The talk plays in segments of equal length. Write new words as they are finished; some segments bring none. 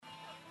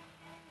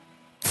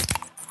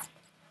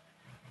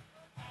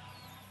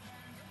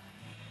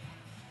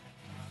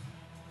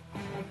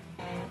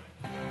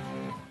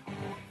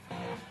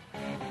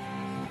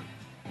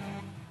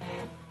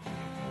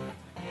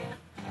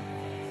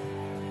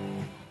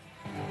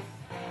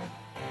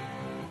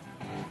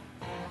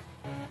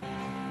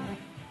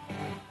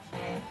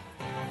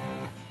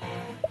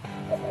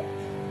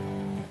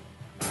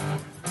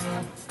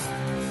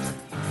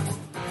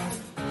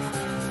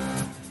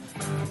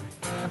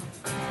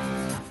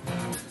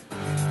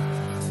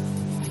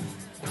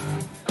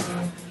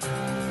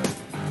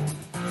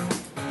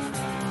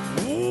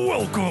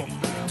Welcome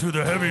to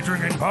the Heavy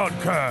Drinking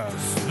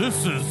Podcast.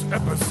 This is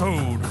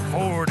episode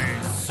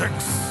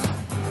 46.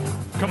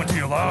 Coming to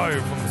you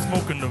live from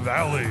Smoke in the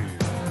Valley,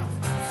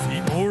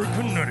 Seymour,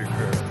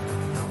 Connecticut.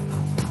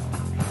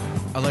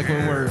 I like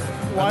when we're...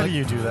 Why do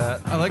you do that?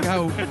 I like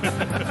how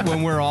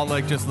when we're all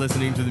like just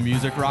listening to the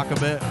music rock a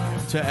bit,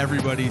 to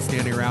everybody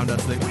standing around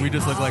us, we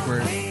just look like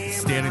we're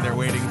standing there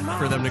waiting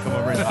for them to come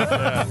over and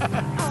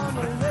talk.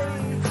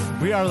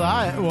 We are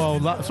live. Well,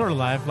 sort of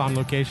live on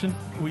location.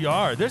 We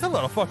are. There's a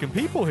lot of fucking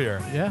people here.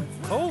 Yeah.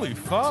 Holy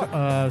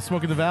fuck.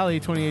 Smoke in the Valley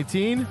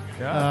 2018.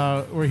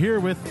 Yeah. We're here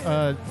with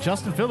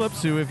Justin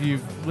Phillips, who, if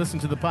you've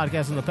listened to the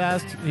podcast in the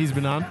past, he's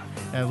been on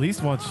at least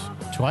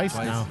twice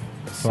now.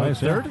 Twice,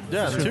 third?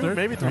 yeah. This is Two, third?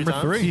 maybe three Number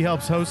times. three. He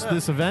helps host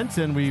this event,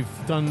 and we've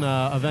done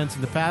events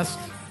in the past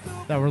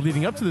that were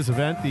leading up to this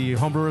event, the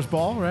Homebrewers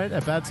Ball, right,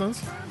 at Bad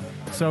Sons.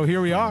 So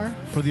here we are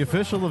for the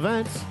official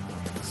event,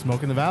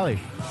 Smoke in the Valley.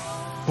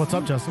 What's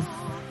up, Justin?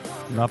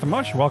 Nothing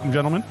much. Welcome,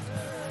 gentlemen.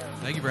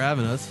 Thank you for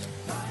having us.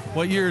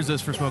 What year is this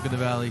for Smoke in the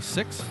Valley?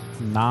 6?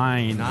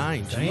 9.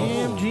 9.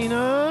 Damn,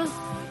 Gina.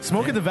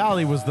 Smoke in the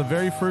Valley was the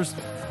very first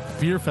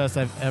beer fest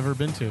I've ever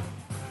been to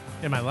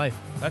in my life.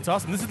 That's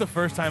awesome. This is the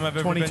first time I've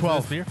ever been to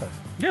 2012. this beer fest.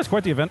 Yeah, it's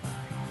quite the event.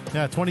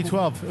 Yeah,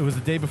 2012. It was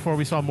the day before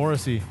we saw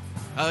Morrissey.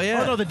 Oh,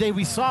 yeah. Oh, no, the day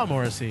we saw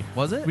Morrissey.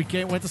 Was it? We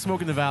went to Smoke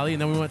in the Valley,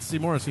 and then we went to see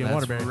Morrissey in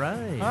That's Waterbury.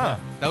 right. Huh.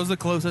 That was the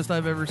closest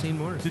I've ever seen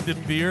Morris. Did the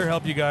beer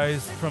help you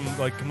guys from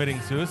like committing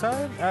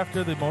suicide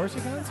after the Morrissey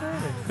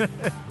concert?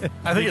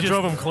 I think it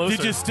drove him closer.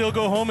 Did you still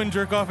go home and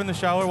jerk off in the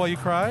shower while you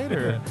cried?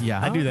 Or?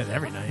 Yeah. I do that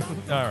every night.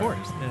 Of course.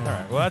 All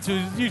right. Well, that's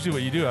usually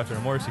what you do after a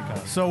Morrissey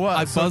concert. So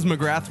I buzz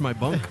McGrath to my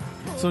bunk.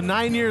 So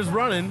 9 years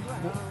running.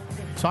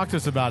 Talk to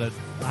us about it.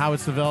 How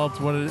it's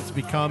developed, what it's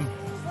become.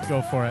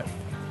 Go for it.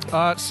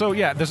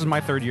 This is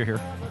my third year here.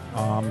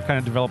 Kind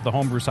of developed the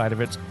homebrew side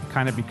of it. It's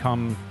kind of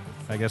become,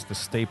 I guess, the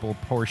staple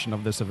portion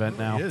of this event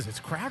now. It is. It's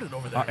crowded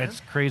over there.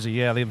 It's crazy,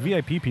 yeah. The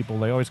VIP people,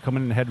 they always come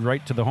in and head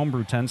right to the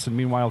homebrew tents, and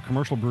meanwhile,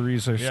 commercial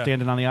breweries are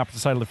standing on the opposite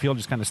side of the field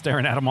just kind of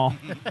staring at them all.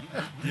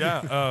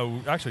 Yeah.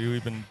 Actually,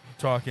 we've been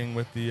talking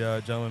with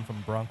the gentleman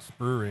from Bronx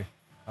Brewery.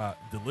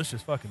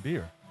 Delicious fucking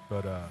beer.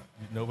 But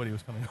nobody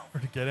was coming over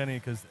to get any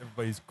because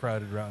everybody's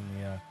crowded around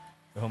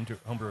the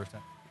homebrewers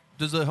tent.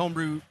 Does the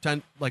homebrew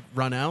tent like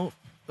run out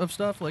of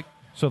stuff? Like,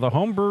 So the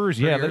homebrewers,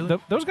 Pretty yeah, early?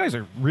 those guys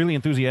are really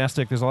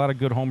enthusiastic. There's a lot of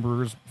good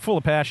homebrewers, full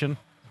of passion,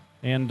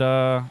 and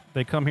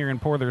they come here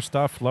and pour their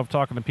stuff. Love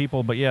talking to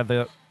people, but yeah,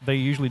 they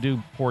usually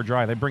do pour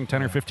dry. They bring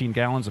 10 or 15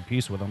 gallons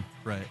apiece with them.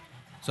 right.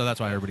 So that's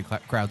why everybody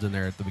crowds in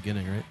there at the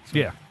beginning, right? So,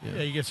 Yeah.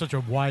 Yeah, you get such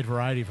a wide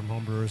variety from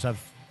homebrewers.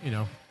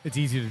 It's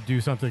easy to do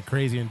something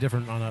crazy and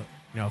different on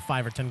a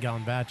 5 or 10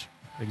 gallon batch.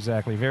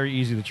 Exactly. Very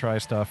easy to try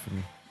stuff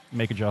and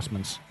make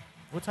adjustments.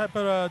 What type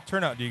of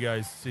turnout do you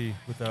guys see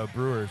with the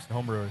brewers, the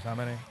homebrewers? How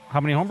many?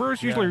 How many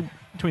homebrewers? Yeah. Usually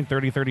between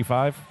 30,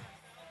 35.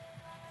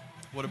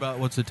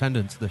 What's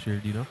attendance this year?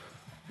 Do you know?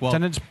 Well,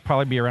 Attendance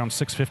probably be around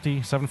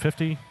 650,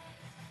 750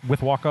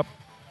 with walk-up.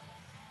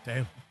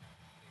 Damn.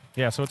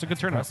 Yeah, so it's a good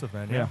turnout. Impressive,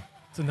 man. Yeah.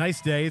 It's a nice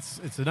day.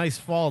 It's a nice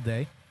fall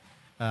day.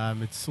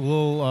 It's a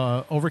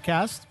little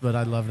overcast, but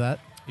I love that.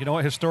 You know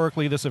what?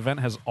 Historically, this event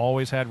has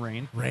always had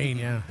rain. Rain,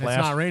 yeah. It's Last-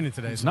 not raining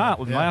today. It's so,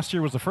 not. yeah. Last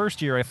year was the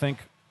first year, I think,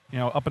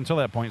 up until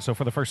that point. So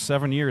for the first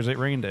 7 years, it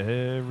rained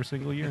every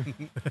single year.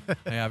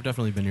 yeah, I've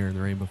definitely been here in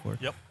the rain before.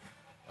 Yep.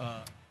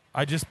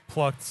 I just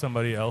plucked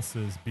somebody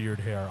else's beard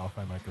hair off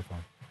my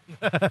microphone.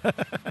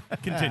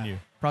 Continue.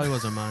 Probably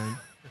wasn't mine.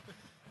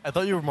 I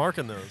thought you were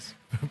marking those.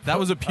 That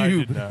was a I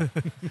did pube. not.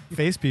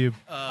 Face pube.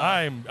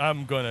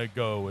 I'm gonna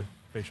go with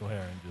facial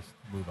hair and just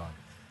move on.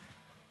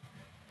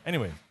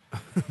 Anyway,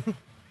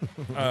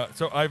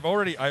 so I've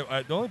already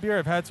the only beer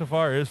I've had so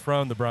far is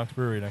from the Bronx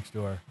Brewery next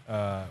door,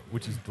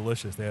 which is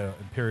delicious. They had an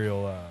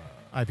Imperial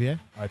IPA.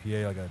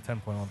 IPA, like a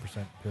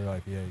 10.1% Imperial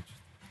IPA.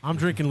 I'm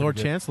drinking pretty Lord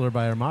good. Chancellor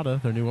by Armada,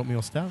 their new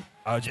oatmeal stout.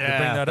 I was just gonna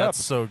bring that up.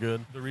 That's so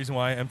good. The reason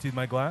why I emptied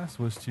my glass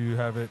was to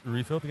have it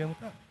refilled again with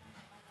that.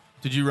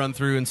 Did you run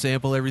through and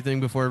sample everything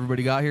before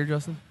everybody got here,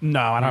 Justin? No,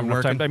 I don't have enough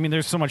Working? time. I mean,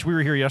 there's so much. We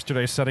were here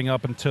yesterday setting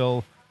up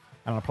until,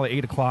 I don't know, probably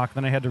 8 o'clock.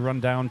 Then I had to run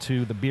down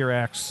to the Beer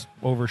Axe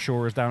over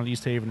shores down in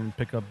East Haven and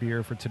pick up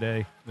beer for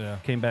today. Yeah.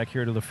 Came back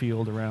here to the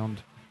field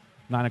around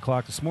 9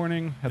 o'clock this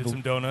morning. Had Had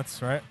some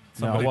donuts, right?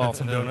 No, Somebody well- had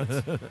some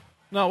donuts.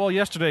 No, well,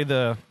 yesterday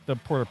the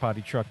porta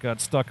potty truck got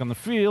stuck on the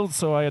field,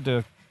 so I had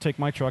to take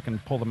my truck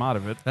and pull them out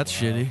of it. That's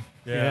shitty.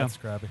 Yeah, Yeah. that's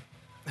crappy.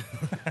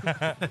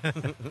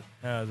 That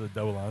was a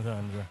double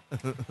entendre.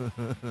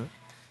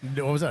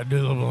 What was that?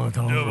 Double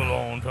entendre. Double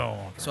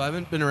entendre. So I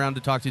haven't been around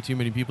to talk to too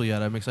many people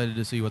yet. I'm excited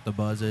to see what the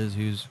buzz is.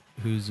 Who's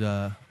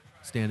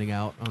standing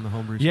out on the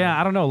homebrew side. Yeah,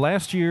 I don't know.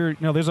 Last year,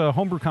 there's a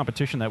homebrew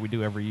competition that we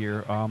do every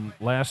year.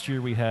 Last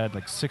year we had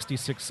like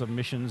 66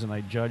 submissions, and I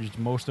judged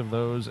most of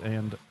those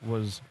and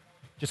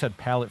just had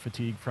palate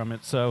fatigue from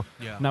it. So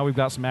Yeah. now we've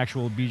got some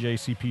actual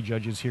BJCP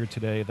judges here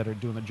today that are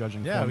doing the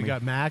judging. Yeah, for we me.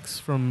 got Max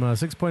from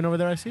 6 Point over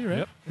there, I see,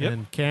 right? Yep.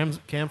 And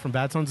Cam from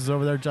Bad Sons is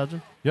over there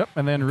judging. Yep,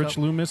 and then Rich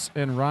Yep. Loomis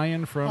and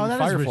Ryan from Oh, that is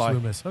Firefly. Rich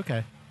Loomis.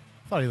 Okay.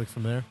 Thought he looked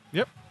familiar.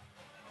 Yep.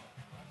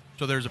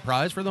 So there's a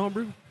prize for the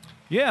homebrew?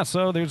 Yeah,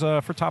 so there's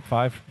for top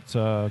 5, it's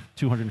a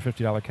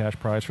 $250 cash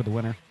prize for the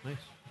winner. Nice.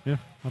 Yeah,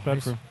 not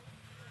bad for. I'm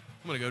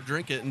gonna go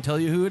drink it and tell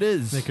you who it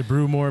is. They could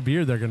brew more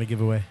beer they're going to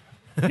give away.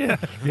 Yeah,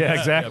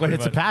 exactly.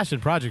 It's a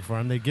passion project for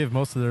them. They give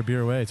most of their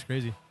beer away. It's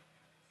crazy.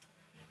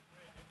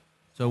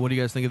 So, what do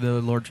you guys think of the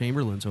Lord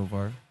Chamberlain so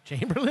far?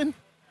 Chamberlain?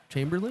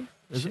 Chamberlain,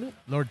 isn't it?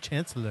 Lord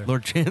Chancellor.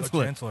 Lord Chancellor.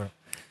 Lord Chancellor.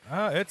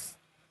 It's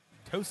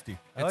toasty.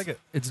 I like it.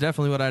 It's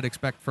definitely what I'd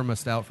expect from a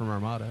stout from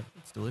Armada.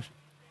 It's delicious.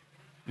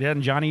 Yeah,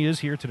 and Johnny is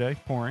here today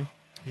pouring.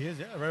 He is,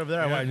 yeah, right over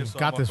there. Yeah, I I went just and saw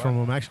got him this walk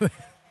from him, actually.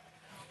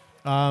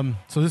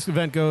 So this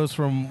event goes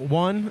from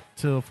 1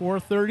 to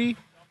 4:30.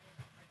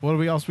 What do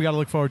we else we got to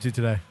look forward to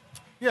today?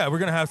 Yeah, we're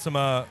gonna have some.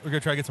 We're gonna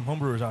try to get some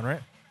homebrewers on,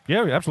 right?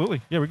 Yeah,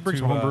 absolutely. Yeah, we can bring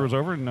To, some homebrewers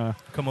over and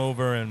Come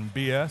over and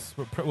BS.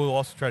 We'll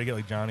also try to get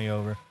like Johnny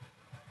over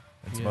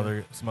and some Yeah.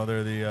 other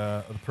of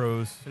the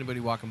pros. Anybody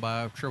walking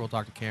by, I'm sure we'll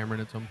talk to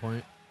Cameron at some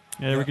point.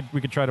 yeah,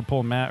 we could try to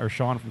pull Matt or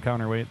Sean from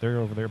Counterweight. They're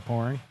over there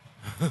pouring.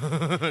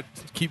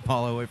 Keep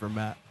Paul away from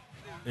Matt.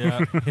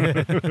 Yeah.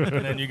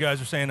 And then you guys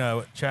are saying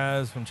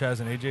Chaz from Chaz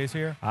and AJ's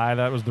here. Aye,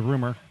 that was the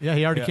rumor. Yeah,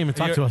 he already came and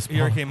talked to us. He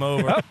already came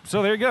over. Oh,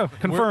 so there you go.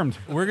 Confirmed.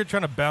 We're gonna try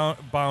to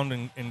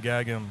bound and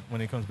gag him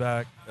when he comes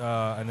back,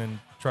 and then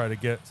try to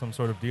get some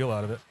sort of deal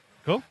out of it.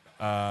 Cool.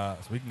 So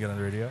we can get on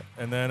the radio.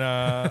 And then,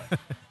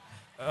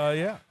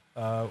 yeah.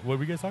 What were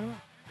you guys talking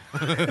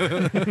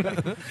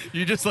about?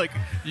 You just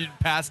you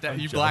passed out.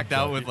 You joking, blacked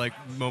out joking. with like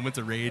moments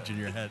of rage in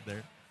your head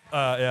there.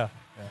 Yeah.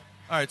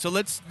 All right, so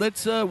let's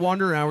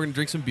wander around. We're gonna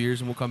drink some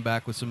beers and we'll come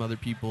back with some other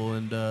people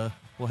and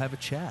we'll have a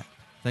chat.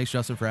 Thanks,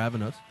 Justin, for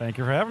having us. Thank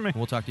you for having me.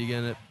 We'll talk to you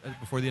again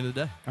before the end of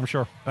the day. I'm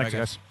sure. Thanks, All right,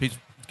 guys. Peace.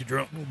 Get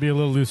drunk. We'll be a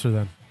little looser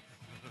then.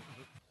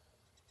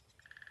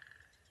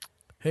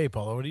 Hey,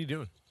 Paula, what are you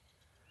doing?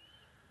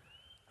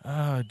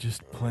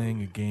 Just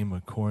playing a game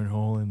of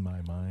cornhole in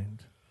my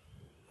mind.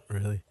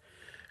 Really?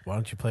 Why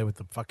don't you play with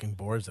the fucking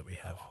boards that we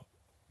have?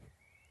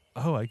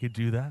 Oh, I could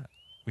do that.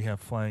 We have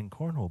flying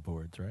cornhole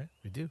boards, right?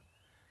 We do.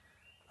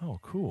 Oh,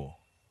 cool.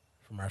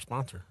 From our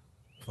sponsor,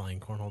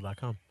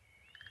 flyingcornhole.com.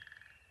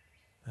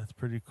 That's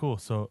pretty cool.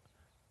 So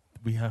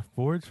we have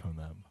boards from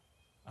them.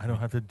 I don't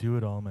have to do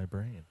it all in my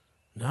brain.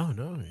 No,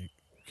 you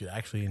could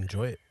actually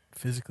enjoy it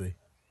physically.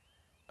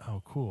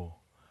 Oh, cool.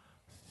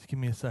 Just give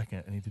me a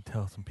second. I need to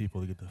tell some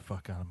people to get the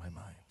fuck out of my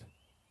mind.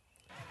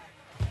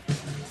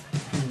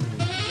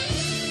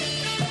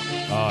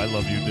 Oh, I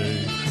love you,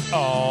 Dave.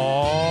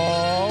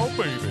 Oh,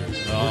 baby.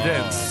 We're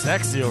getting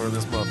sexy over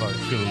this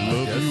motherfucker. Gonna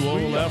love you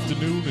all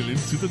afternoon and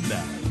into the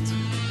night.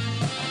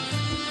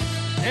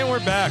 And we're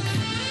back.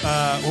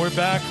 We're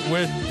back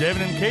with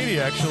Devin and Katie,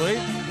 actually.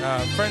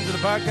 Friends of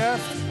the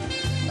podcast.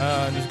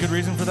 And there's good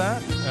reason for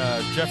that.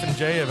 Jeff and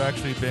Jay have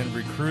actually been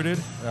recruited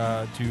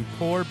to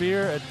pour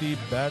beer at the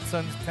Bad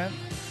Sons tent,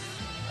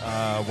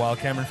 while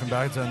Cameron from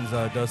Bad Sons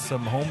does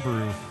some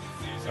homebrew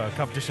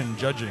competition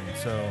judging.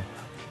 So,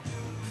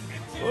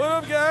 what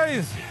up,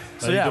 guys?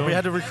 So yeah, we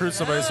had to recruit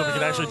somebody so we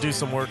could actually do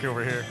some work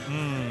over here.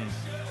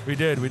 We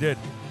did.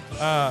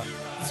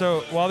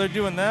 So while they're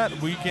doing that,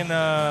 we can.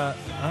 I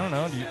don't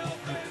know.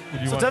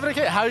 Would you So want? Devin and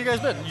Kate, how you guys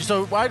been?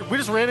 We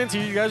just ran into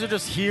you. You guys are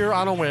just here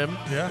on a whim.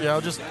 Yeah. You know,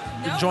 just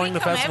enjoying we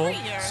the come festival.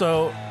 every year.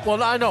 So,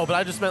 well, I know, but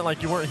I just meant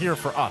like you weren't here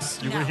for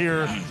us. You were No.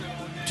 here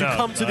to No,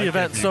 come to I the came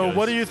event. for you So, guys.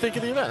 what do you think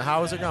of the event?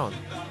 How is it going?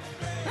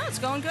 No, it's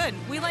going good.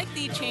 We like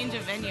the change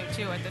of venue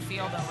too at the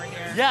field over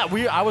here. Yeah,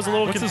 I was a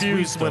little What's this weed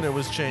confused when stuff? it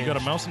was You changed. got a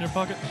mouse in your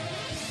pocket?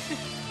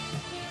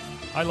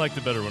 I liked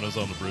it better when I was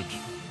on the bridge.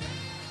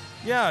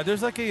 Yeah,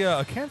 there's like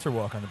a cancer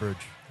walk on the bridge.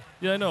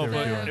 Yeah, I know, They were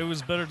but doing. it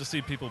was better to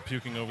see people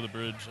puking over the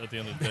bridge at the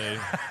end of the day.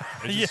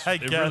 It Yeah, just, I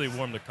it really guess.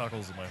 warmed the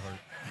cockles of my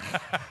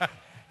heart.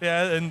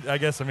 Yeah, and I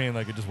guess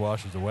like it just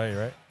washes away,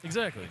 right?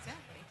 Exactly.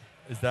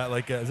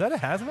 Exactly. Is that a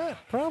hazmat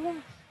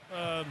problem?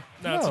 No,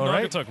 No, it's a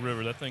right? Naugatuck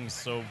River. That thing's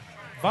so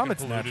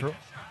Vomit's polluted. natural,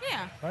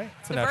 Yeah. right?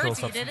 It's a The natural birds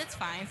eat substance. it. It's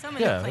fine.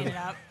 Somebody Yeah. will clean it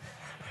up.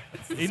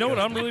 You know what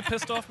I'm really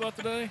pissed off about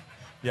today?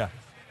 Yeah.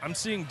 I'm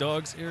seeing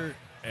dogs here,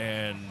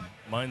 and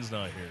mine's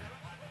not here.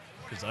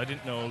 Because I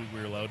didn't know we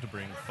were allowed to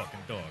bring fucking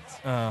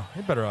dogs.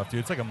 You're better off, dude.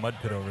 It's like a mud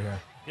pit over here.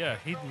 Yeah,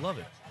 he'd love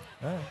it.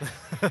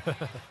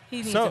 He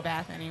needs So- a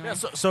bath anyway. Yeah,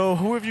 so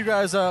who have you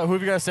guys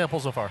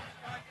sampled so far?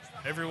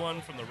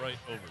 Everyone from the right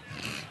over.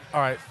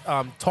 All right,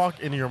 talk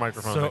into your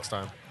microphone So- next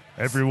time.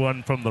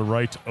 Everyone from the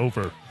right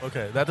over.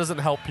 Okay, that doesn't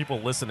help people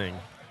listening.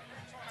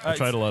 I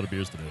tried a lot of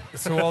beers today.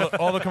 So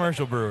all the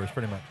commercial brewers,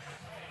 pretty much.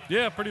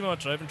 Yeah, pretty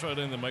much. I haven't tried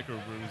any of the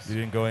microbrews. You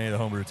didn't go any of the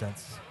homebrew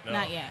tents. No.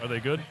 Not yet. Are they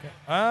good?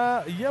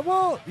 Yeah.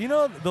 Well,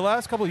 the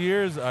last couple of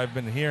years, I've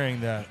been hearing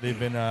that they've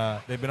been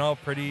all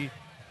pretty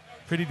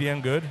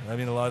damn good. I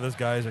mean, a lot of those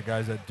guys are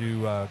guys that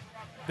do.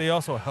 They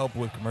also help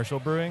with commercial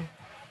brewing.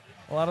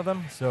 A lot of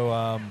them.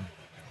 So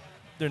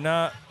they're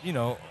not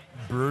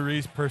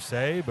breweries per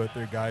se, but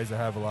they're guys that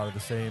have a lot of the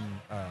same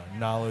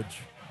knowledge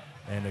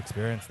and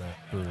experience that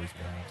breweries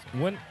can have.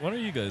 So. When are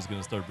you guys going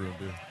to start brewing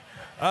beer?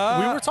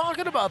 We were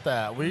talking about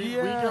that.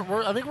 yeah.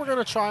 I think we're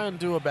going to try and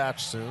do a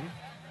batch soon.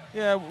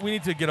 Yeah, we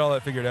need to get all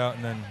that figured out,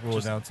 and then we'll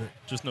Just- announce it.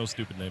 Just no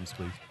stupid names,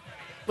 please.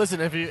 Listen,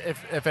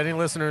 if any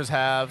listeners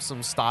have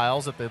some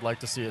styles that they'd like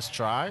to see us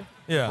try,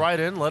 Yeah.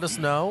 write in, let us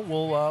know.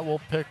 We'll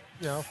pick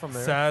from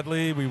there.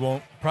 Sadly, we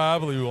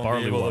probably won't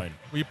Barley be able wine.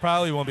 we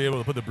probably won't be able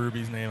to put the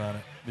Brewbies name on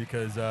it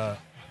because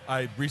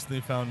I recently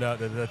found out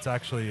that that's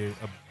actually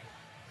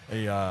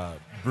a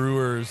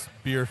Brewers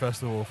beer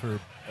festival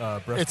for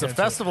breast It's cancer. a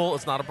festival.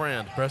 It's not a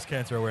brand. Breast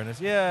cancer awareness.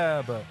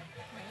 Yeah, but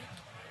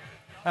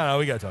I don't know.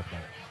 We got to talk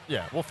about it.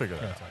 Yeah, we'll figure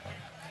that out.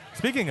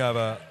 Speaking of,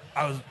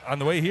 I was on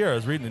the way here. I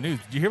was reading the news.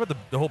 Did you hear about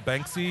the whole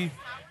Banksy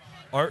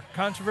art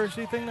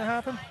controversy thing that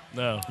happened?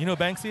 No. You know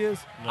who Banksy is?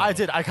 No. I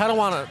did. I kind of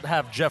want to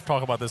have Jeff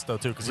talk about this though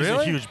too, because he's a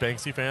Really? huge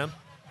Banksy fan.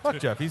 Fuck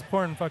Jeff. He's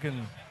pouring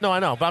fucking. No, I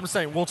know, but I'm just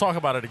saying we'll talk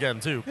about it again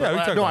too. Yeah, we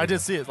But, talk no, about I it did again.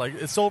 see it. Like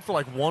it sold for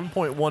like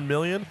 1.1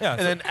 million. Yeah,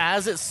 and so- then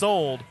as it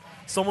sold,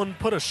 someone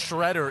put a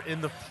shredder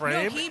in the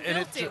frame. No, he and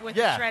built it with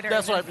yeah, the shredder.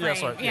 That's in what. the That's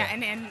frame. what.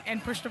 Yeah,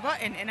 and pushed a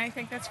button, and I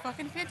think that's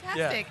fucking fantastic.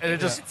 Yeah, and it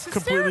just It's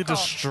completely hysterical.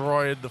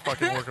 destroyed the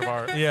fucking work of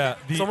art. Yeah,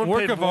 the Someone work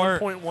paid of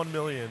art. 1.1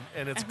 million,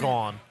 and it's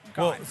gone.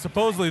 Well,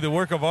 supposedly the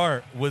work of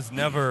art was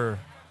never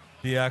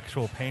the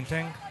actual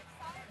painting.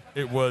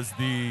 It was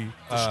the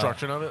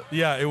Destruction of it.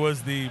 Yeah, it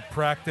was the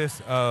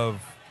practice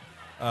of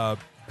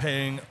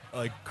paying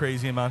like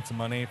crazy amounts of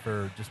money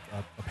for just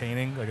a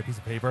painting, like a piece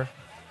of paper.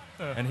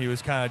 And he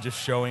was kind of just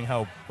showing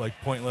how like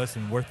pointless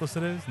and worthless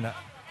it is. And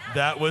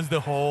that was the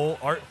whole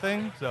art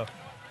thing. So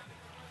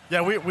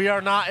Yeah, we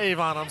are not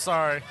Avon. I'm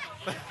sorry.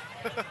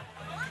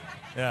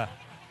 yeah,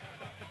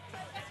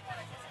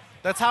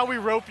 That's how we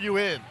rope you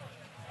in.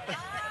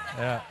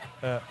 yeah.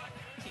 You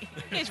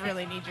guys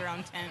really need your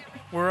own tent.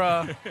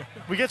 We're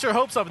we get your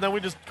hopes up, and then we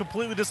just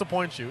completely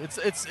disappoint you. It's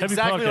Heavy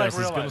exactly Podcast like is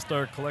real going to life.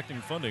 start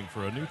collecting funding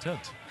for a new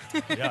tent.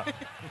 Yeah.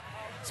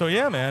 So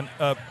yeah, man.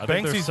 I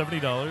think they're Banksy's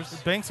 $70.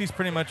 Banksy's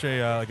pretty much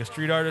a like a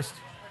street artist.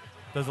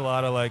 Does a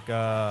lot of like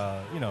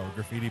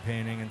graffiti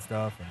painting and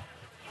stuff.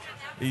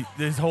 And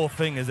his whole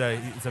thing is that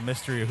it's a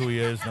mystery of who he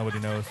is. Nobody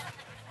knows.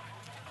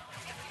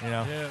 You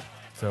know. Yeah.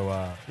 So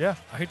yeah.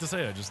 I hate to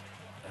say it,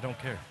 I don't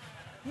care.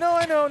 No,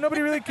 I know.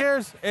 Nobody really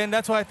cares, and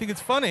that's why I think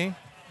it's funny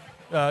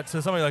to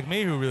somebody like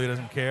me who really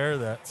doesn't care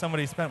that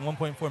somebody spent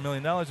 $1.4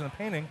 million on a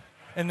painting,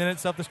 and then it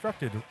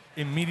self-destructed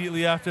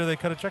immediately after they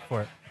cut a check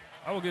for it.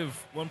 I will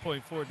give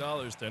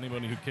 $1.4 to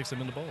anybody who kicks him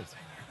in the balls.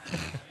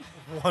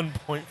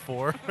 1.4.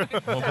 $1.4.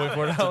 It's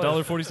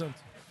 $1.40.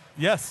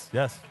 Yes.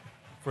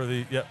 For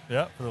the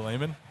for the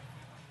layman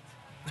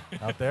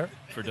out there.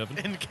 For Devin.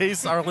 In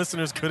case our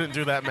listeners couldn't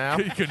do that math.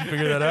 You couldn't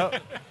figure that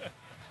out.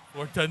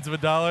 0.4 of a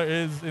dollar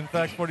is in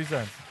fact 40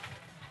 cents.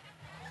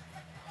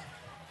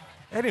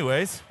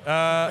 Anyways,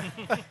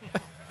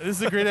 this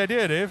is a great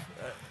idea, Dave.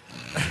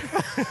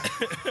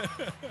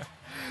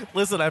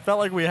 Listen, I felt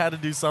like we had to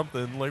do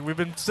something. Like we've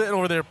been sitting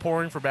over there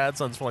pouring for Bad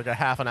Sons for like a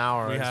half an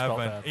hour. We I just have felt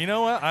been. bad. You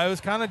know what? I was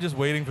kind of just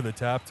waiting for the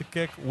tap to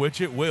kick, which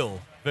it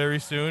will very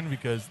soon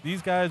because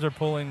these guys are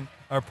pouring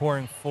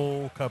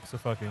full cups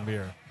of fucking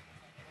beer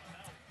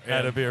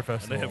at a beer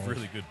festival. And they have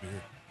really good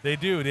beer. They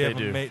do. They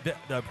do.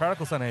 The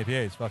Prodigal Son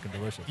IPA is fucking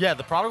delicious. Yeah,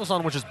 the Prodigal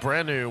Son, which is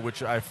brand new,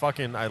 which I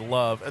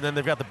love, and then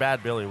they've got the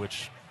Bad Billy,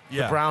 which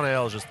Yeah. the brown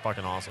ale is just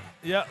fucking awesome.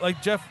 Yeah,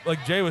 like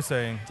Jay was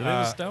saying. Do they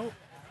have a stout?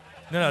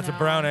 No, it's a No.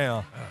 brown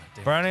ale.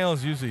 damn. Brown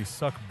ales usually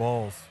suck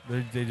balls.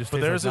 They just But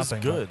taste theirs like is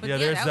nothing, good. But Yeah, yeah,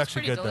 theirs that is was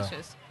actually pretty good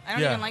delicious. I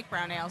don't Yeah. even like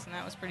brown ales, and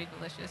that was pretty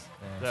delicious.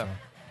 though. Yeah. So.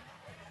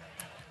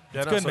 Yeah,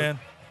 It's no, good, so- man.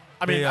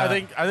 I mean,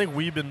 They, I think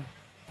we've been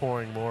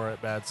pouring more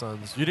at Bad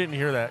Sons. You didn't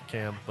hear that,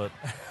 Cam, but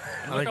I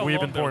think how we've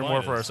long been their pouring more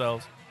line for is.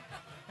 ourselves.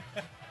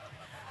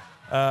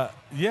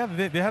 Yeah,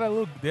 they had a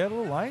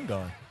little line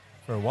going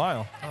for a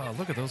while. Oh,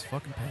 look at those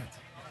fucking pants.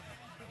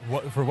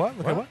 What for? What?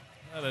 Look at what?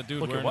 That dude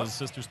Look at wearing what? his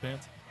sister's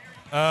pants.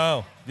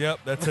 Oh, yep.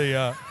 That's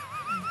a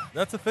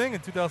that's a thing in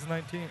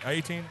 2019,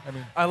 18. I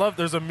mean, I love.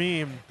 There's a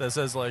meme that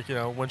says like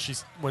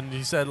when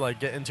he said like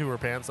get into her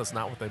pants, that's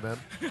not what they meant.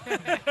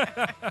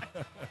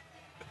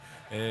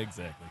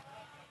 Exactly.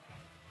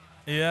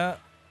 yeah.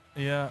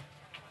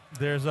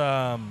 There's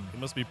It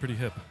must be pretty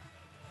hip.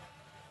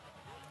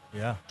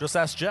 yeah. Just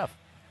ask Jeff.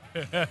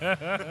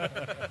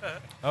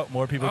 Oh,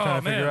 more people Oh,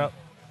 trying to figure man. out.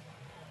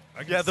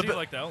 I can Yeah, the see bi-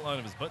 like the outline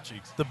of his butt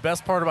cheeks. The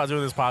best part about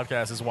doing this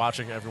podcast is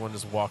watching everyone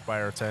just walk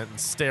by our tent and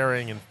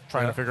staring and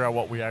trying Yeah. to figure out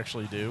what we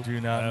actually do.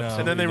 Do not know.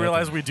 And then they Absolutely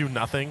realize nothing. we do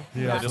nothing.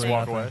 Yeah, They just absolutely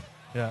walk nothing. away.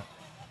 Yeah.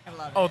 I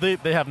love Oh,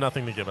 it. they have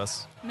nothing to give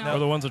us. No. Or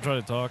the ones that try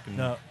to talk and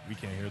No. we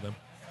can't hear them.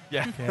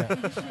 Yeah. Can't.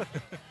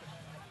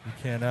 You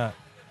cannot.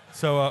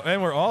 So,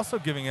 and we're also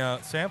giving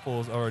out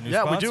samples of our new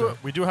Yeah, sponsor.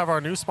 we do have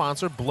our new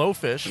sponsor,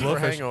 Blowfish, for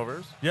Blowfish.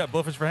 hangovers. Yeah,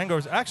 Blowfish for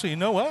Hangovers. Actually, you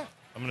know what?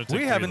 I'm gonna take We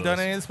 3 haven't of done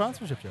those. any of the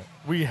sponsorship yet.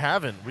 We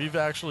haven't. We've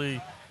actually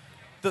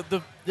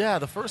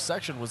the first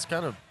section was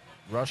kind of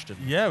rushed and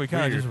Yeah, we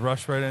kind of weird. just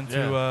rushed right into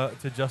Yeah.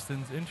 to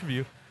Justin's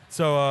interview.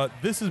 So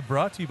this is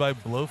brought to you by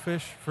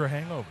Blowfish for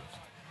Hangovers.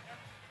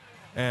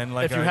 And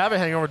like if you have a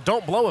hangover,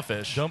 don't blow a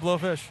fish, don't blow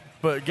fish.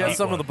 but get Eat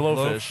some one. of the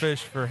blowfish. Blowfish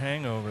for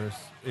hangovers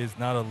is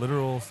not a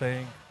literal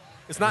saying.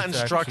 It's not It's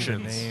actually the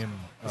instructions. name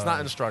It's not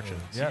of-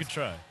 instructions. You Yes. could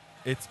try.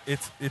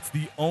 It's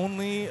the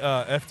only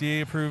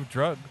FDA approved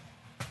drug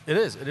It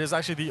is. It is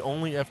actually the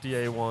only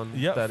FDA one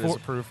Yep, that is for-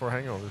 approved for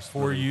hangovers.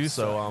 for me. use.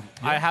 So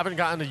I haven't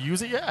gotten to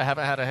use it yet. I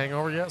haven't had a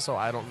hangover yet, so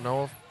I don't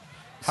know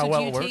how so well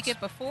do you it works. take it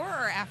before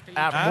or after you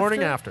After, drink?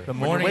 morning after. The When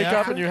morning you wake up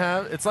after? and you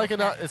have it's like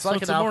an Okay. it's So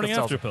like it's an a morning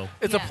Alka-Seltzer. after pill.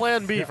 It's Yes. a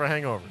plan B for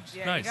hangovers.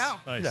 There Nice. you go.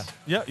 Nice.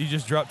 Yeah, you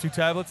just drop 2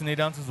 tablets and 8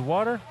 ounces of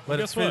water. Let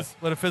it guess what? fizz.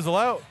 Let it fizzle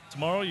out.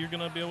 Tomorrow you're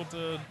gonna be able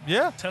to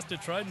Yeah, test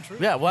it tried and true.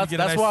 Yeah, well You get a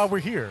that's nice- why we're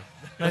here.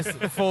 nice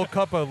full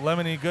cup of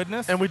lemony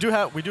goodness. And we do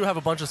have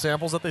a bunch of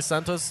samples that they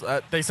sent us.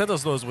 They sent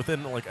us those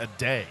within like a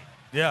day.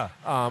 yeah,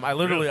 I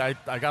literally I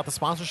got the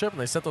sponsorship and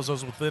they sent those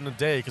within a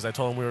day because I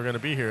told them we were going to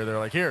be here. They're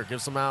like, here,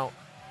 give some out.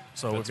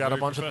 So we've That's got a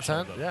very bunch at the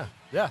professional, tent. though. Yeah,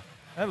 yeah.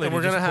 that And lady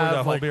we're just gonna poured have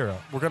that whole like, beer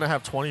out. we're gonna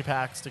have 20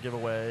 packs to give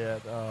away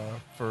at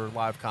for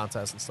live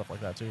contests and stuff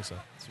like that too. So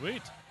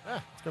Sweet.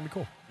 yeah, it's gonna be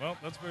cool. Well,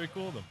 that's very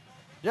cool then.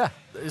 Yeah.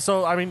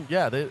 So I mean,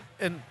 yeah,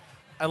 and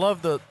I love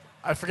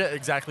I forget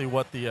exactly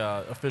what the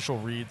official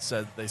read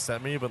said they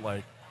sent me, but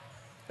like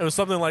it was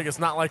something like it's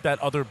not like that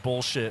other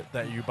bullshit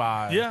that you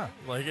buy. Yeah.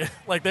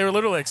 like they were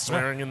literally like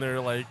swearing in their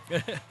like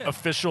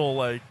official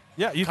like.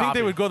 Yeah, you think copy.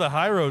 they would go the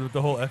high road with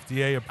the whole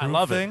FDA approved I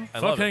love thing? it. I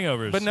Fuck love it.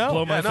 hangovers. But no.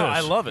 Blow my Yeah, fish. no, I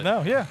love it.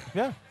 No, yeah.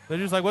 They're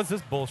just like, what's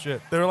this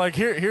bullshit? They were like,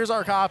 here's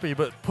our copy,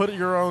 but put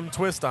your own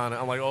twist on it.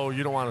 I'm like, oh,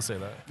 you don't want to say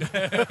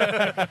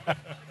that.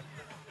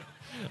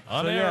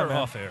 On So, air yeah, or man.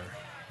 off air?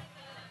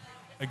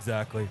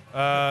 Exactly.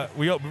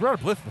 We brought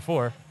up Lyft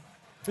before.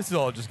 This is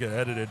all just get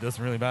edited.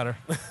 Doesn't really matter.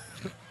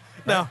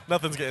 No,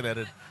 nothing's getting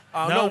edited.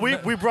 No, No, we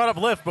no- brought up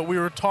Lyft, but we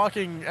were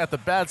talking at the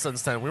Bad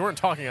Sons tent. We weren't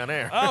talking on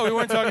air. Oh, we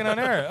weren't talking on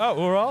air. Oh,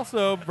 we're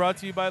also brought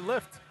to you by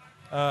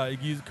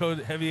Lyft. Use code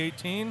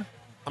Heavy18.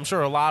 I'm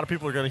sure a lot of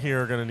people are going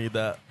to need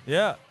that.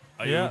 Yeah.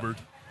 I yeah. Ubered.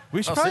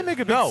 We should Oh, probably see- make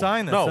a big no,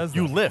 sign that no, says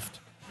you that. lift.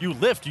 You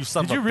lift, you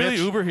son Did you of a really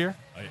bitch. Uber here?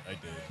 I did.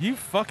 You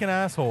fucking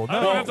asshole. I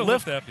No. don't have the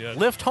Lyft Lyft app yet.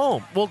 Lyft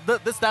home. Well,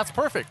 that's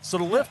perfect. So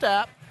the Lyft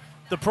app,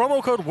 the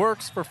promo code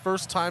works for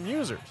first-time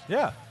users.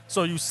 Yeah.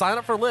 So you sign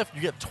up for Lyft,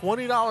 you get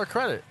 $20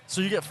 credit. So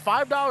you get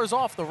 $5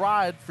 off the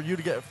ride for you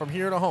to get from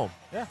here to home.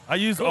 Yeah. I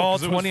used Cool, all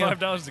 'cause it was 20 of,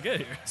 $5 to get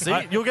here. See,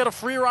 I- you'll get a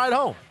free ride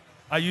home.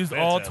 I used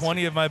all Fantastic.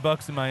 20 of my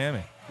bucks in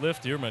Miami.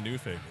 Lyft, you're my new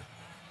favorite.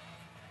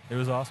 It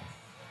was awesome.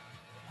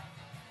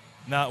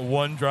 Not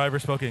one driver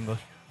spoke English.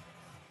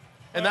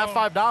 And that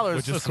 $5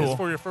 Which is cool.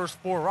 for your first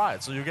 4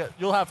 rides. So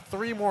you'll have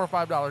 3 more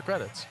 $5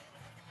 credits.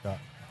 Yeah.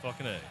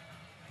 Fucking A.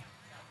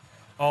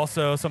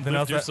 Also, something Lift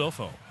else. your That, cell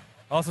phone.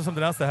 also,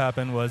 something else that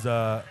happened was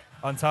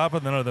on top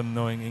of none of them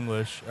knowing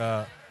English,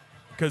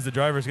 because the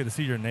drivers get to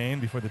see your name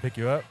before they pick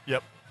you up.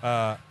 Yep.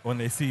 When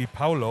they see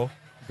Paulo,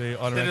 they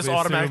just automatically,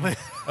 automatically-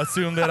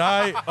 assume that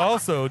I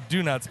also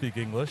do not speak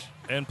English.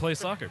 And play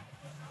soccer.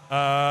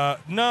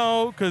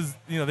 No, because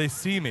they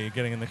see me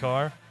getting in the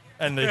car,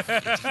 and they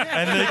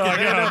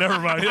Never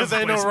mind. Because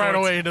they know right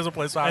away he doesn't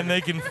play soccer. and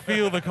they can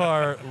feel the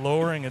car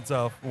lowering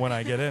itself when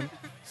I get in.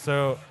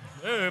 So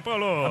Hey,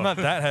 Paulo. I'm not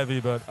that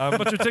heavy, but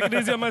but you're taking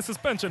it easy on my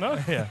suspension, huh?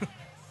 yeah.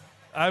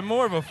 I'm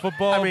more of a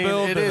football I mean,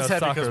 build it than is a heavy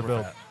soccer because we're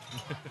build.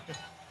 fat.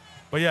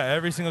 But yeah,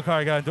 every single car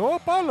I got into, oh,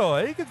 Paulo,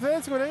 hay que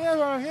traer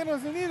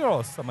Unos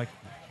Unidos. I'm like,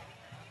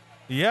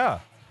 yeah,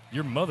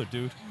 Your mother,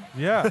 dude.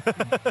 yeah.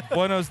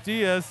 Buenos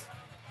dias.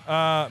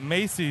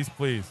 Macy's,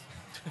 please.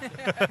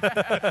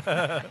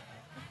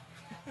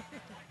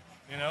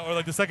 Or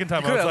like the second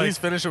time You I could was at like, least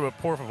finish it with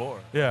por favor.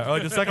 yeah, or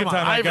like the second Come on,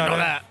 time I I even got know in.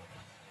 that.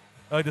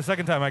 Like the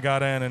second time I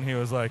got in, and he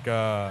was like,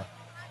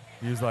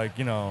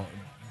 Dunde,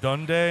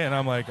 and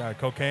I'm like,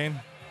 cocaine.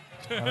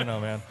 I don't know,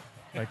 man.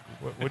 Like,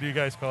 what do you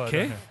guys call it?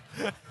 Okay.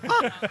 down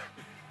here?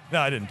 No,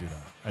 I didn't do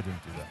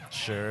that.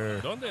 Sure.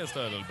 ¿Dónde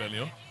está el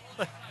bello?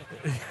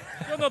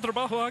 Yo no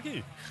trabajo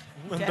aquí.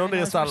 Devin ¿Dónde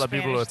knows está more la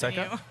Spanish than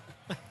biblioteca?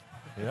 you.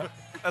 Yeah.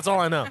 That's all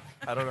I know.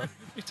 I don't know.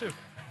 Me too.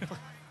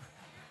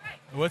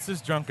 What's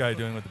this drunk guy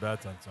doing with the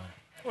Bad Sons song?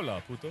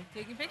 Hola, puto.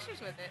 Taking pictures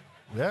with it.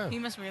 Yeah. He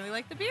must really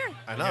like the beer.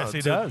 I I know. guess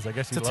he does. I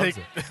guess he to loves take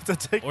it. to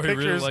take Or he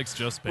pictures really likes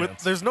just with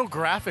pants. there's no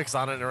graphics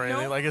on it or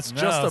anything. Nope. Like it's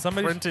No, just a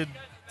somebody's- printed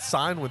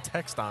sign with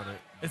text on it.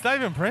 It's not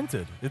even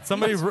printed. It's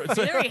somebody. It's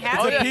Very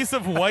happy. a piece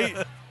of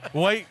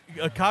white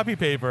copy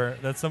paper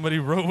that somebody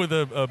wrote with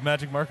a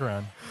magic marker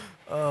on,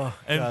 Oh,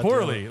 and God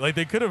poorly. damn it. Like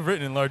they could have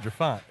written in larger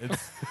font.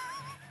 It's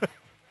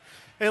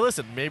Hey,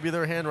 listen, maybe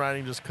their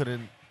handwriting just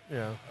couldn't.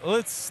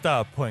 let's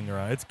stop playing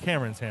around. It's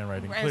Cameron's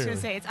handwriting. I was Clearly, going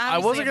to say, it's I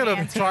wasn't going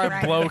gonna to try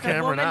and blow Cameron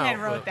if a woman out, had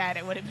wrote but- that,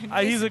 it would have been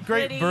he's a this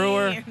great pretty.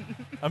 brewer.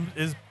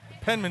 His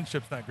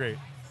penmanship's not great.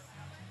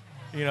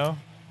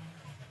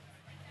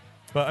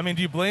 But I mean,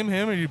 do you blame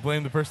him or do you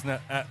blame the person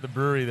at the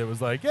brewery that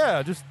was like,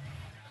 yeah, just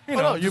Oh,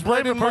 no, you just blame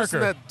write the in person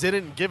marker. that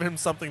didn't give him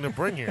something to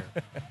bring here.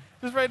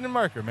 Just write in a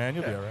marker, man.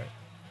 You'll be Yeah. all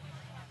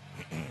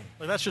right.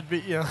 Like that should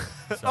be,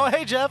 Oh,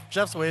 hey Jeff.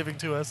 Jeff's waving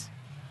to us.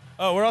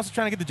 Oh, we're also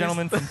trying to get the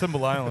gentleman from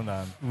Timble Island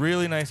on.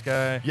 Really nice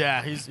guy.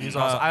 Yeah, he's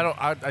awesome.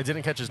 I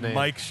didn't catch his name.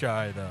 Mike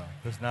Shy though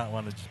does not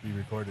want to just be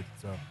recorded,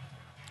 so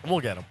We'll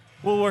get him.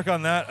 we'll work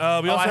on that.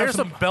 We Oh, also I hear have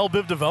some Belle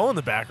Biv DeVoe in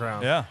the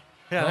background. yeah.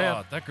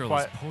 Yeah. Oh, that girl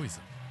Quiet. is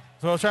poison.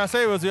 So what I was trying to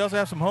say was we also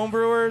have some home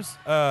brewers.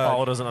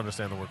 Paula doesn't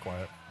understand the word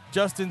quiet.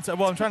 Justin said,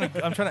 well, I'm trying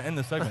to end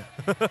this segment.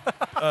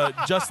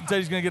 Justin said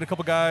he's going to get a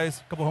couple guys,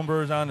 a couple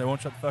homebrewers on. They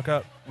won't shut the fuck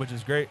up, which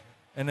is great.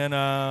 And then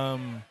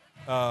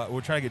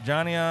we're trying to get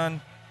Johnny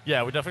on.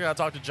 Yeah, we definitely got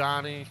to talk to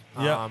Johnny.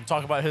 Yeah.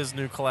 Talk about his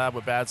new collab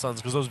with Bad Sons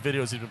because those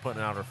videos he's been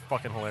putting out are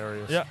fucking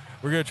hilarious. Yeah,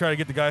 we're going to try to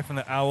get the guy from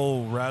the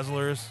Owl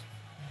Razzlers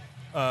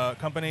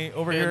company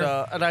over here.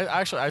 And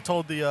I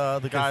told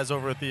the guys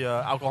over at the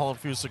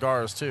alcohol-infused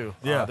cigars, too.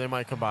 Yeah. They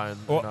might combine.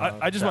 Well,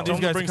 I just want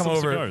these guys to come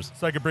over cigars.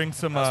 so I could bring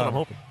some That's what I'm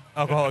hoping.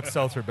 alcoholic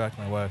seltzer back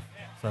to my wife.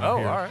 So I don't Oh,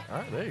 hear it. all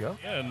right. There you go.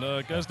 Yeah,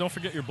 and guys, don't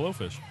forget your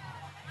blowfish.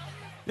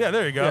 Yeah,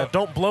 there you go. Yeah,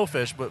 don't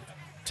blowfish, but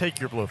take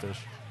your blowfish.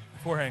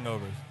 4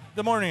 hangovers.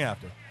 The morning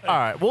after. All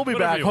right, we'll be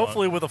Whatever back you want.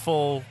 hopefully with a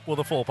full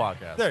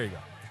podcast. There you go.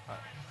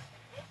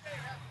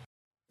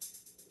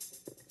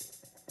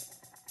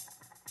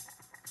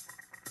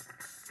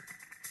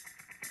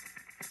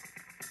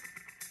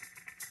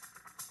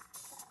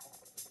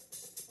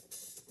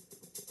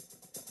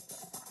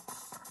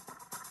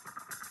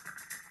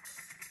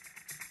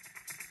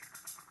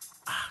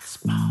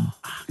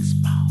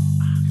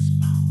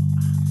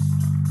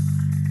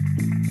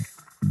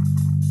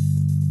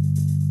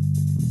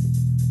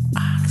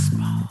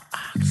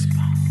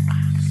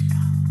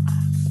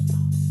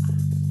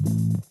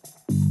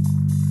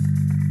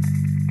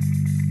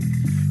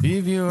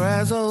 If your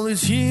asshole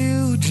is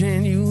huge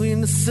and you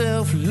into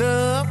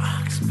self-love,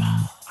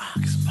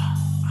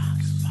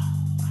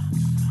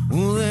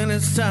 well, then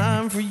it's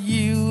time for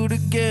you to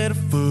get a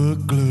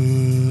foot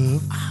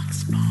glove.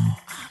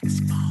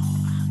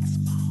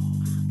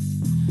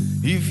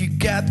 If you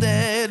got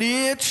that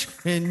itch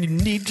and you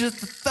need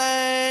just a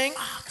thing,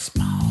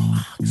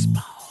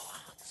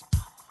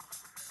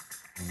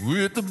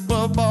 with the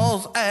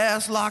balls,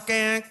 ass lock,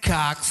 and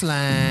cock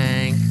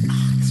slang.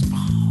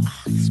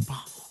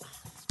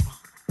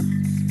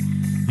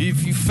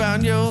 If you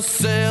found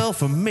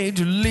yourself a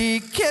major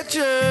league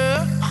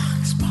catcher,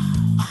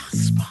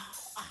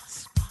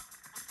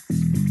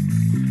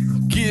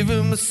 give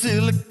him a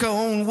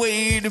silicone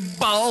weighted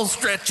ball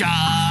stretcher.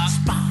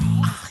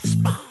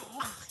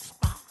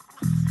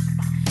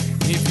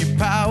 If your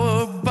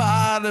power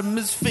bottom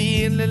is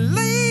feeling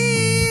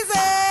lazy,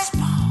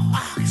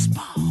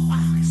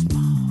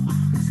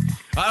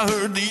 I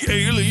heard the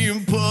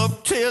alien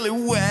pup till it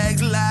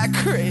wags like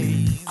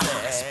crazy.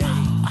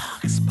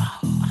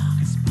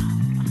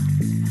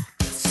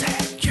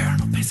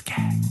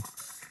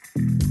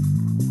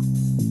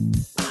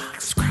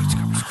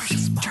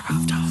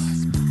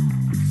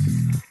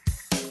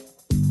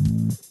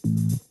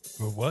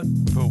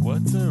 But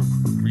what's a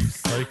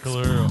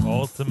recycler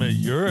ultimate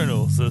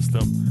urinal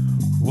system?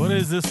 What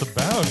is this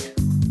about?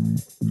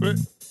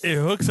 It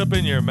hooks up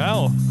in your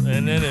mouth,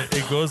 and then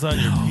it goes on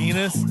your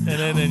penis, and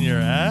then in your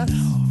ass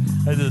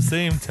at the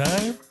same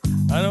time?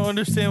 I don't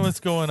understand what's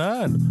going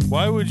on.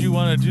 Why would you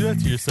want to do that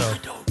to yourself? I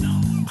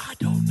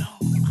don't know.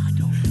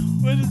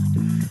 What is,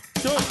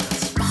 don't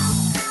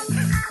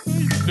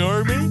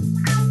ignore me?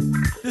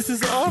 This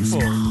is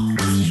awful.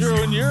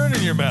 Throwing urine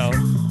in your mouth.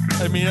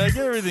 I mean, I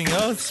get everything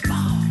else.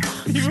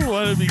 People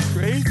want to be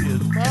crazy,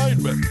 it's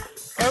fine, but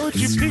why would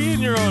you pee in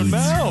your own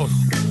mouth?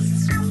 I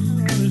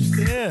don't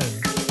understand.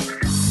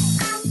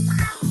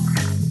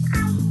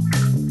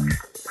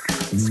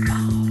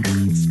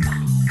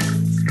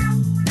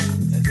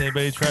 Has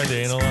anybody tried the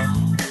anal lock?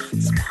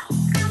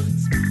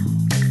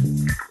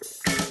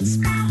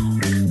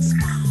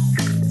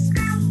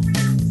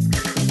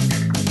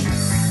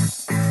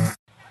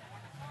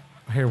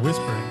 I hear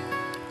whispering.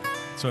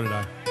 So did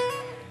I.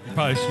 You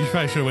probably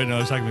should have waited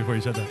another second before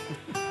you said that.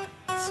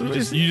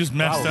 You just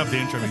messed up the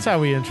intro. That's how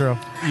we intro,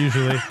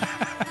 usually.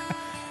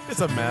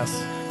 It's a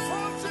mess.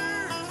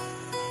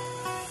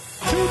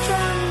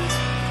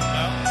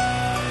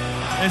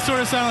 It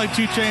sort of sounded like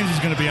 2 Chainz is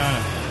going to be on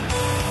it.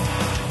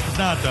 It's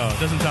not, though. It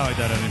doesn't sound like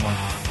that anymore.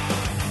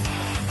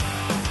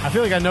 I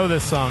feel like I know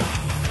this song.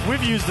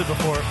 We've used it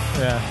before.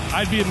 Yeah.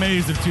 I'd be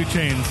amazed if 2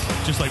 Chainz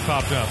just like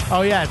popped up.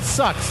 Oh, yeah, it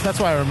sucks. That's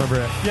why I remember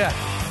it. Yeah.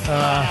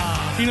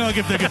 You know, like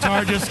if the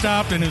guitar just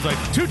stopped and it was like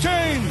 2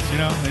 Chainz, you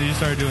know, and he just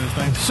started doing his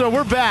thing. So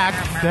we're back,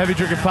 the Heavy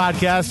Drinking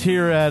Podcast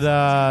here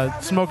at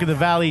Smoke in the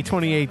Valley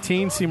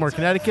 2018, Seymour,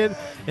 Connecticut.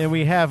 And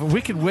we have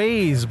Wicked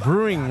Ways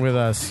Brewing with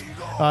us.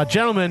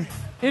 Gentlemen,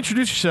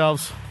 introduce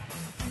yourselves,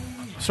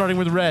 starting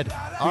with red.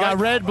 We got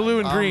red, blue,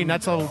 and green.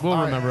 That's all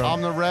we'll remember.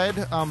 I'm the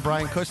red. I'm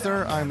Brian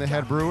Kuster. I'm the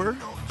head brewer.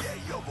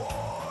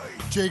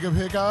 Jacob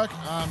Hickok.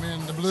 I'm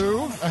in the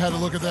blue. I had to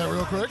look at that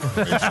real quick.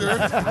 Make sure.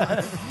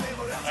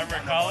 I'm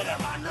Rick Collin.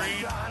 I'm in the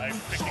green. I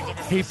pick things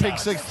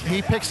up from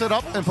He picks it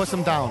up and puts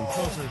them down.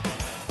 Closer.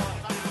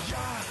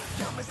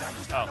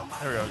 Oh,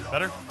 there we go.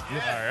 Better? All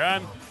right,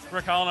 I'm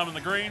Rick Collin. I'm in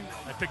the green.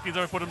 I pick these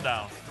up and put them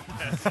down.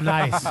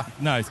 Nice.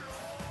 Nice.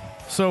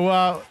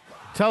 So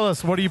tell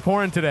us, what are you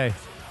pouring today?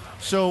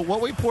 So what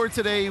we poured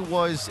today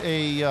was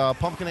a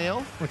pumpkin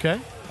ale.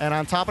 Okay. And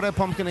on top of that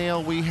pumpkin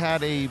ale, we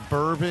had a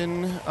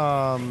bourbon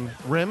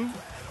rim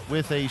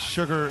with a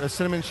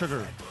cinnamon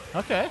sugar.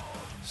 Okay.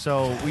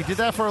 So we did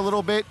that for a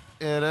little bit.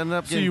 It ended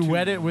up So getting you too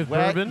wet it with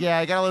wet. bourbon? Yeah,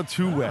 I got a little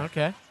too wet.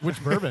 Okay.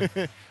 Which bourbon?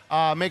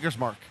 Maker's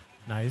Mark.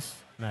 Nice.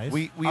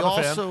 We I'm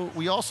a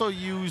fan. also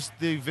use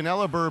the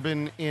vanilla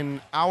bourbon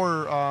in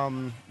our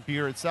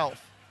beer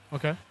itself.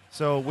 Okay.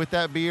 So with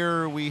that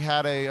beer, we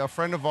had a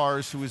friend of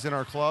ours who was in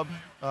our club,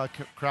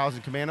 Crowds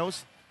and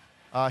Commandos.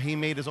 He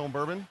made his own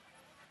bourbon.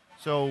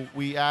 So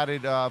we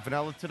added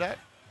vanilla to that.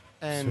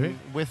 And Sweet.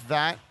 with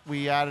that,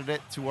 we added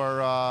it to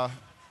our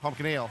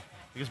pumpkin ale.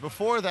 Because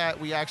before that,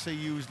 we actually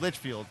used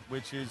Litchfield,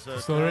 which is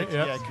Distillery,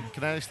 yeah.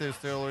 Connecticut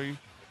Distillery.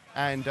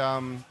 And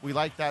we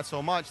liked that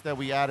so much that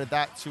we added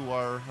that to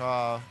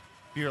our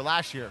beer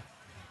last year.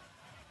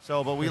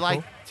 So, but we Very like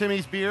cool.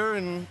 Timmy's beer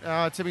and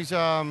Timmy's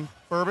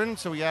bourbon,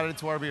 so we added it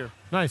to our beer.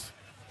 Nice.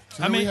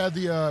 So then we had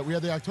the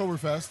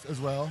Oktoberfest as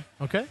well,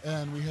 Okay.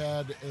 and we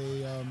had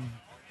a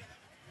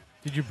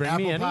Did you bring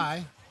apple me any?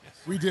 pie.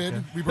 We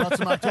did. We brought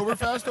some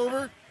Oktoberfest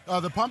over.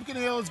 The pumpkin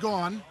ale is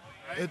gone.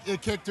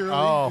 It kicked early.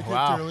 Oh, it kicked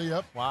wow. early.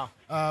 Yep. Wow.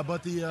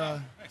 But the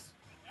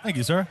Thank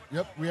you, sir.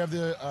 we have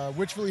the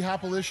Witchfully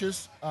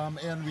Hopalicious,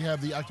 and we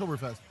have the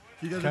Oktoberfest.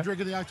 You guys are Okay.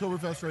 drinking the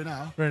Oktoberfest right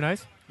now. Very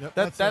nice. Yep.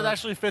 That that's,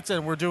 actually fits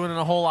in. We're doing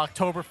a whole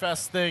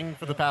Oktoberfest thing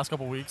for the past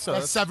couple weeks. So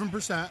that's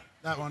 7%.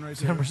 That one right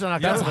there. 10%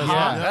 that's Oktoberfest.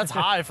 high. Yeah. That's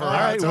high for All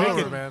right, October,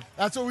 wicked. man.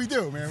 That's what we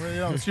do,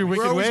 man. It's your we're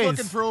wicked always ways.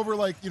 looking for over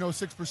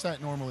 6%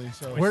 normally.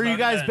 So Where are you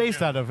guys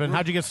based out of, and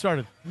how'd you get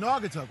started?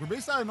 Naugatuck. We're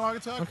based out of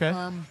Naugatuck. Okay.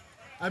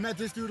 I met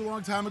this dude a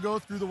long time ago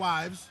through the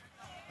wives.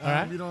 All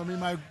right. You know, I mean,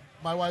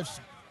 my wife's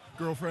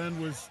girlfriend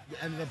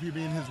ended up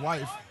being his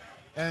wife,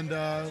 and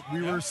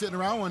we were sitting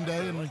around one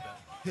day, and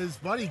his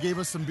buddy gave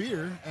us some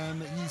beer,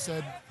 and I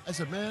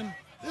said, man,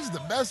 this is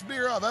the best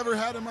beer I've ever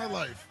had in my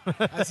life.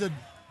 I said,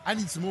 I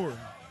need some more.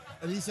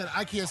 And he said,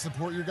 I can't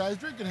support your guys'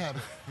 drinking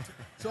habit.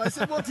 So I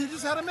said, well, teach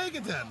us how to make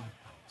it then.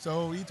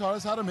 So he taught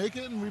us how to make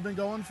it, and we've been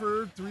going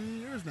for 3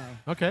 years now.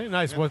 Okay,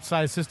 nice. What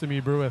size system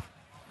you brew with?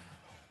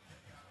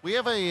 We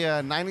have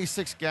a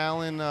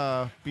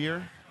 96-gallon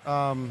beer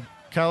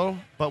kettle,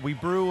 but we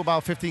brew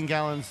about 15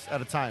 gallons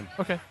at a time.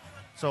 Okay.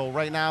 So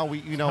right now,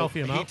 Healthy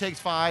he amount. takes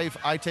 5,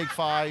 I take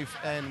 5,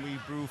 and we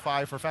brew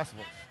 5 for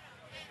festivals.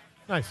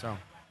 Nice. So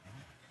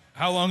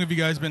How long have you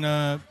guys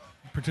been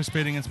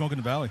participating in Smoke in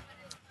the Valley?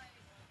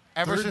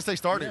 ever Third- since they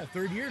started. Yeah,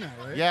 third year now,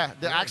 right? Yeah,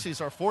 actually,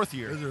 it's our 4th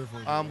year. Is it our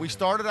fourth year? We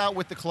started out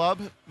with the club,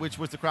 which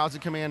was the Crowds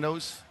and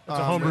Commandos. It's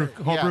a homebrew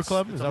yes,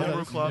 club? It's Is a that what it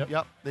homebrew is? club. Yep.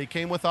 Yep. They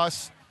came with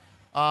us.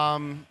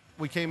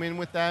 We came in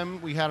with them.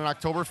 We had an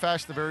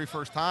Oktoberfest the very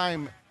first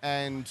time,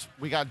 and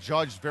we got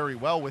judged very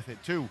well with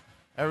it too.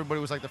 Everybody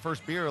was like, the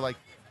first beer, like,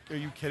 are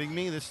you kidding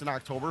me? This is an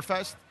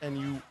Oktoberfest, and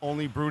you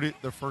only brewed it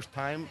the first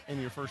time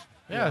in your first.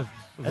 Yeah.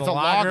 It's a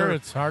lager.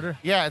 It's harder.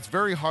 Yeah, it's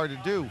very hard to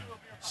do.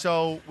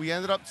 So we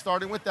ended up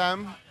starting with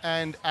them,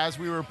 and as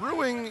we were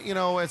brewing,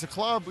 as a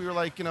club, we were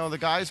like, the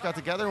guys got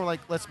together and we're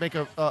like, let's make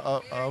a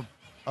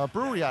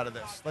brewery out of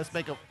this. Let's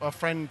make a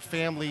friend,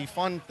 family,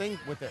 fun thing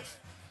with this.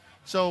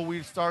 So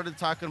we started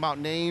talking about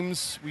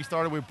names. We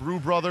started with Brew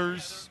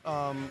Brothers.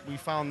 We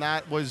found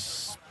that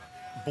was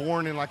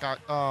born in like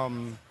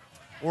Oregon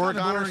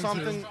or boring,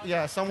 something. too.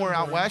 Yeah, somewhere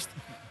out boring. west.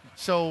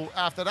 So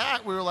after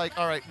that, we were like,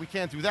 all right, we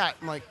can't do that.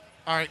 I'm like,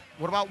 all right,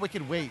 what about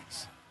Wicked Ways?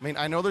 I mean,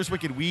 I know there's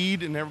Wicked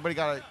Weed, and everybody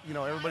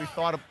everybody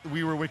thought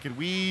we were Wicked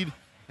Weed,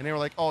 and they were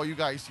like, oh, you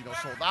guys,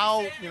 sold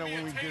out,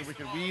 when we did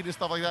Wicked Weed and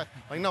stuff like that.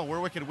 Like, no,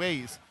 we're Wicked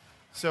Ways.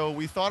 So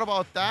we thought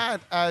about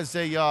that as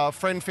a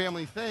friend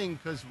family thing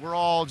because we're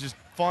all just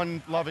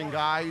fun-loving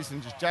guys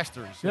and just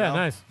jesters. you Yeah, know?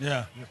 nice.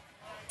 Yeah.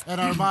 And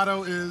our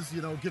motto is,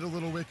 get a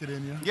little wicked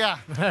in you. Yeah.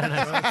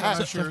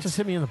 Just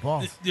hit me in the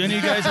balls. Do any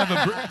of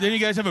you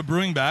guys have a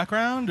brewing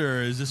background,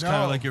 or is this kind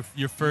No. of like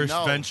your first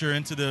No. venture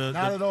into the?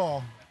 Not at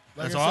all.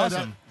 Like That's I said,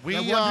 awesome. We, that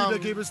one dude that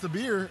um, gave us the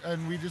beer,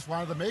 and we just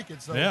wanted to make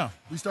it. So Yeah.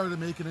 we started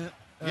making it.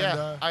 And,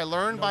 Yeah, I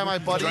learned by my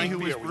we buddy drank who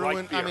was beer, we brewing.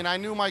 like beer. I mean, I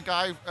knew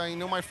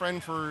my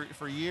friend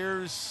for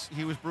years.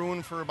 He was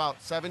brewing for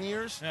about 7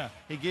 years. Yeah.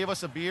 He gave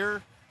us a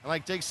beer, and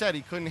like Jake said,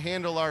 he couldn't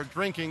handle our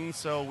drinking,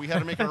 so we had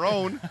to make our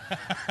own.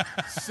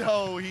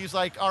 So he's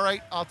like, "All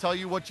right, I'll tell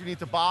you what you need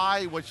to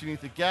buy, what you need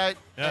to get,"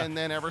 Yeah. and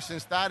then ever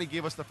since that, he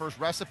gave us the first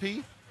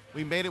recipe.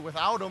 We made it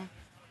without him,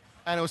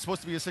 and it was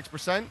supposed to be a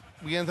 6%.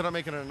 We ended up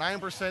making it a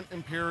 9%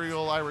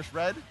 Imperial Irish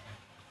Red,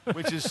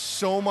 which is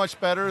so much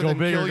better Go than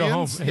big or go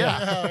home. Killian's.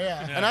 Yeah.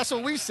 Yeah. And that's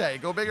what we say: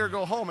 go big or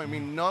go home. I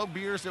mean, no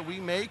beers that we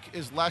make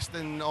is less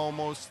than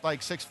almost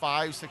like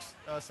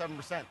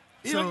 7%.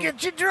 It'll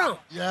get you drunk.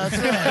 Yeah, that's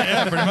right.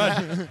 Yeah, pretty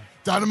much.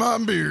 Down the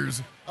Mountain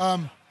Beers.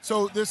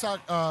 So this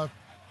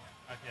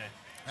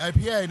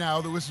IPA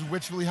now, this is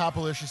Witchfully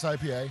Hopalicious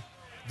IPA.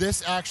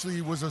 This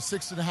actually was a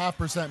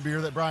 6.5% beer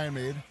that Brian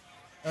made,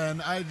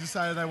 and I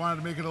decided I wanted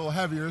to make it a little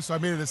heavier, so I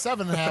made it a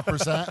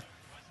 7.5%.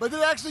 But it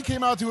actually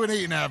came out to an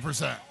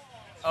 8.5%.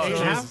 Oh,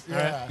 Jesus.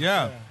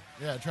 Yeah.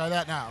 Try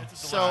that now.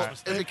 So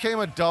it became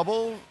a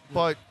double,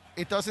 but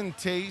it doesn't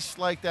taste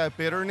like that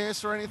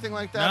bitterness or anything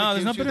like that. No, It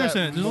there's no gives you bitterness that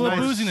in it. There's a little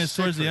nice booziness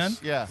towards the citrus. end.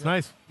 Yeah.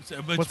 Nice.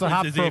 But What's the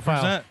hop it's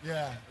profile? 8%.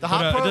 Yeah. The But,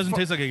 hop it doesn't profi-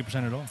 taste like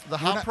 8% at all. The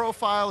hop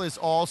profile is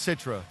all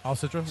Citra. All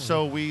Citra?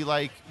 So we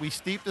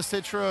steep the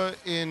Citra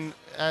in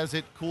as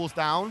it cools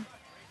down,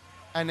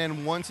 and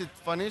then once it's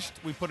finished,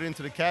 we put it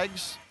into the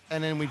kegs,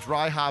 and then we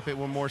dry hop it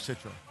with more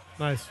Citra.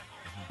 Nice.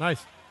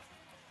 Nice.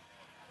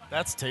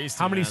 That's tasty.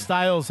 How many man.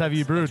 styles have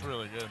you brewed That's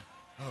really good.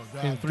 Oh,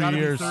 God. in 3 Gotta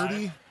be years?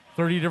 30?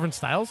 30 different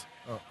styles?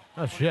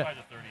 Oh, shit. 5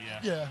 to 30, yeah.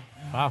 Yeah.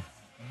 Wow.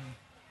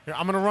 Here,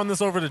 I'm gonna run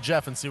this over to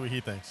Jeff and see what he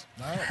thinks.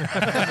 All right.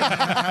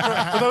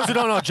 For those who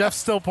don't know, Jeff's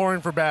still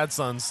pouring for Bad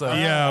Sons, so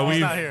Yeah,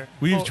 he's not here.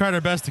 we've tried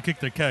our best to kick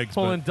their kegs.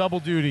 Pulling But double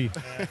duty.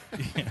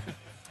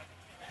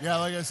 Yeah,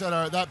 like I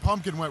said, that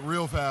pumpkin went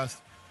real fast.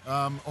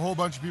 A whole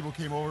bunch of people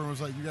came over and was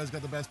like, "You guys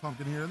got the best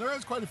pumpkin here," and there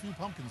is quite a few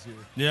pumpkins here.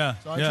 yeah,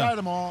 So I yeah. tried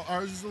them all.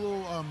 Ours is a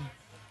little,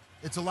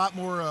 it's a lot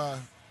more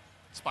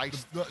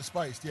Spiced.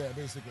 spiced. Yeah,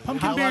 basically.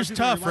 Pumpkin A lot of beer's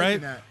people are tough, liking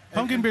right? that.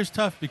 Pumpkin And- beer's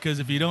tough because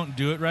if you don't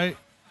do it right,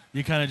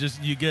 you kind of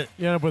just you get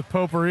You end up with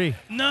potpourri.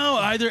 no.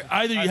 Either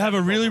you have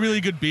a really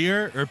really good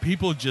beer, or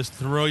people just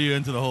throw you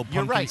into the whole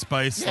You're pumpkin right.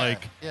 spice Yeah,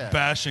 like yeah.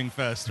 bashing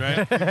fest, right?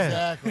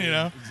 Exactly. You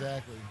know?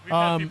 Exactly. We've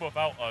had people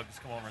without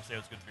Uggs come over and say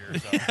it's good beer.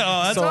 So. Oh,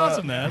 that's So,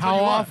 awesome, man. That's How what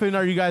you want. often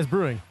are you guys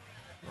brewing?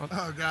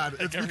 Oh God,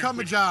 it's every become a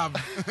week. job.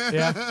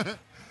 Yeah.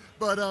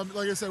 But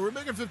like I said, we're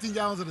making 15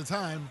 gallons at a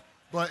time.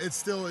 But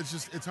it's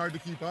hard to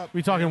keep up.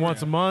 We talking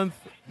once a month?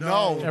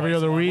 No. Every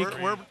other week?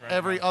 We're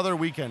every other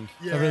weekend.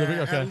 Yeah, Every other week?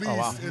 Okay. at least, Oh,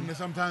 wow. and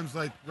sometimes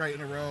like right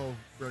in a row,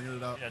 bringing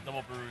it up. Yeah,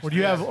 double brews. What do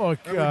you have? Oh, And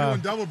we're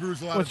doing double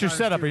brews a lot. what's of your times,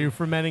 setup? too. Are you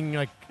fermenting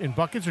like in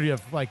buckets, or do you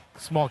have like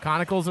small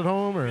conicals at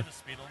home? Or The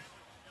Speedles.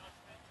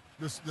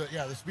 The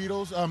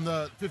Speedos,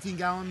 the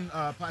 15-gallon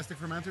plastic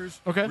fermenters.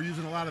 Okay. We're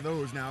using a lot of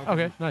those now.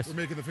 Okay, nice. We're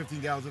making the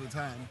 15 gallons at a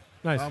time.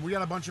 Nice. We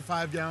got a bunch of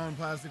 5-gallon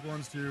plastic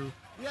ones too.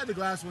 We had the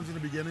glass ones in the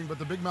beginning, but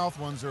the big mouth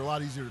ones are a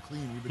lot easier to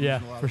clean. We've been yeah,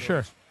 using a lot for of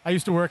sure. those. I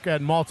used to work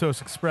at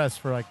Maltos Express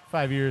for like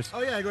 5 years.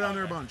 Oh yeah, I go down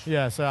there a bunch.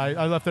 Yeah, so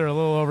I left there a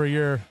little over a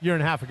year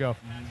and a half ago.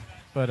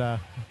 But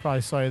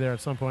probably saw you there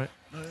at some point.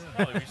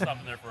 Probably we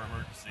stopped in there for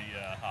emergency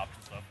hops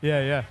and stuff.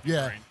 Yeah.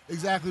 Yeah, Great.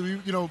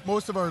 exactly.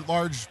 Most of our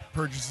large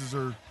purchases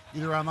are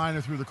either online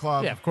or through the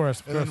club. Yeah, of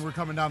course. And then we're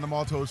coming down to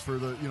Maltos for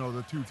the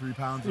 2-3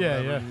 pounds. Or Yeah,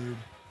 whatever yeah. we need.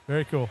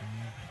 Very cool.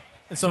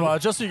 And so,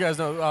 just so you guys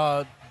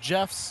know,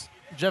 Jeff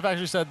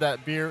actually said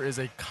that beer is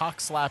a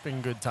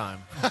cock-slapping good time.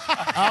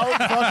 Out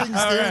fucking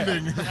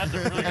standing. That's a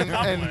really good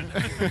compliment.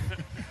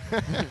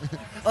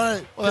 All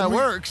right. Well, that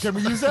works. Can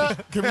we use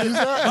that? Can we use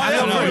that?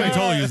 Absolutely, we can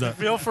totally use that.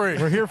 Feel free.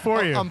 We're here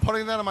for you. I'm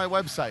putting that on my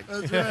website.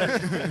 That's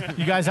right.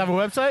 You guys have a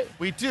website?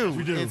 We do.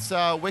 We do. It's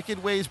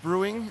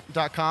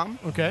wickedwaysbrewing.com.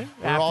 Okay.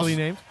 We're Aptly also,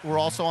 named. We're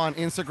also on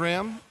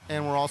Instagram,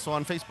 and we're also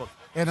on Facebook.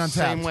 And on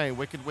Same way,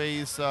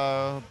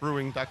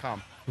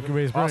 wickedwaysbrewing.com. Wicked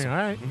Ways Brewing. All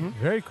right.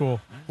 Very cool.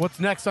 What's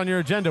next on your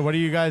agenda? What are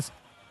you guys?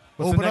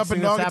 What's the Open next up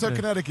in thing that's Naugatuck, happening?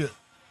 Connecticut.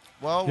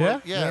 Well, Yeah?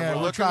 Yeah, we're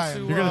we're looking trying.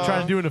 to. You're going to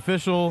try to do an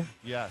official.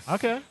 Yes.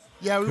 Okay.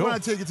 Yeah, we Cool.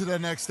 want to take it to that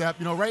next step.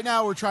 Right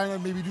now we're trying to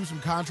maybe do some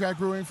contract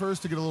brewing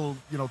first to get a little,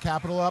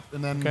 capital up,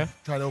 and then Okay.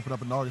 try to open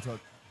up in Naugatuck.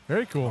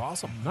 Very cool.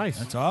 Awesome. Nice.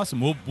 That's awesome.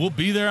 We'll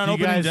be there on do you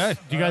opening guys,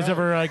 day. do you guys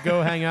ever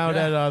go hang out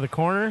at the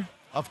corner?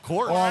 Of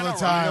course. All the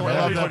time. We know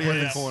I love that everybody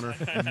in the place. corner.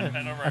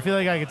 I feel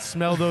like I could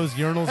smell those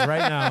urinals right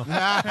now.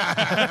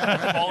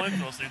 Fall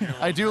into us, leave your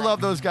I do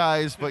love those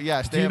guys, but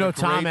yes, they Do you have know a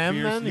great Tom M.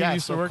 beers. then? He Yes,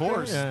 used to of work there?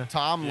 course. Yeah.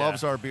 Tom Yeah.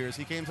 loves our beers.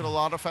 He came to a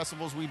lot of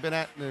festivals we've been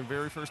at the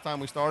very first time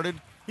we started.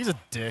 He's a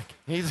dick.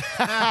 He's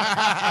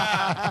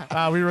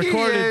We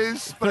recorded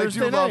is, but I do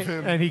Thursday love night,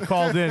 him. and he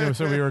called in,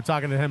 so we were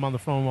talking to him on the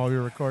phone while we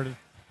were recording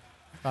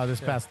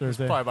this past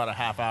Thursday. Probably about a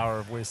half hour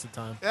of wasted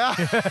time. yeah.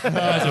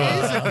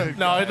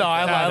 No, I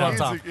love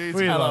Tom.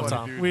 We I love love him.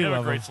 Tom. We They have a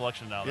love great him.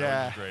 selection now. There,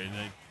 Yeah. which is great. And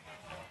they-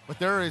 But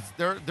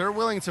they're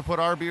willing to put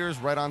our beers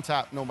right on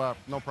tap. No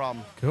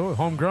problem. Cool.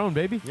 Homegrown,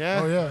 baby.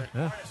 Yeah. Oh yeah.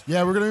 Yeah.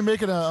 Yeah, we're gonna be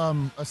making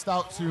a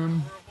stout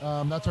soon.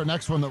 That's our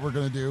next one that we're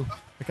gonna do.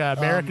 Like an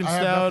American I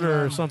have stout nothing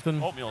or on-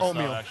 something. Oatmeal.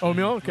 Oatmeal. Style, actually.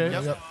 Oatmeal? Okay.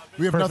 Yep.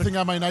 We have Perfect. nothing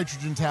on my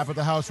nitrogen tap at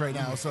the house right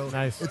now, so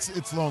Nice.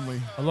 it's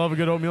lonely. I love a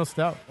good oatmeal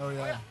stout. Oh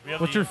yeah. We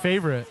have What's the- your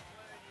favorite,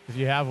 if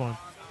you have one?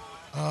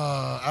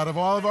 Out of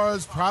all of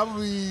ours,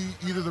 probably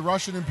either the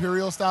Russian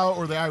Imperial Stout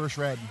or the Irish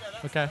Red.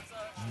 Okay.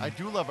 I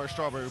do love our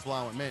strawberry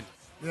blonde with mint.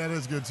 Yeah, it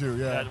is good too.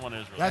 Yeah, That one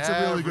is really That's a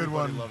really good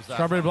Everybody one. Loves that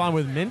Strawberry one. blonde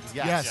with mint?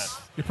 Yes.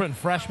 Yes. You're putting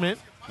fresh mint?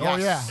 Oh yeah.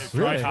 Yes.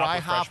 Dry Really? hop Dry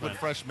with hop fresh with mint.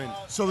 fresh mint.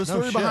 So the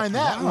story shit. behind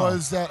that Wow.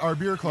 was that our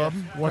beer club.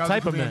 What Grounds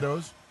type and of mint?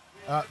 Commandos,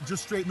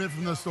 just straight mint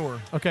from the store.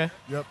 Okay.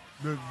 Yep.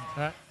 The All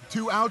right.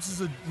 2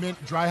 ounces of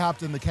mint dry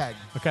hopped in the keg.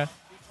 Okay.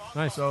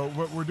 Nice. So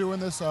we're doing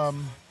this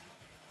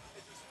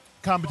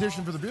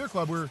competition for the beer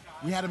club where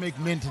we had to make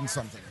mint in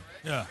something.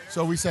 Yeah.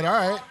 So we said, all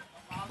right.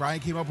 Brian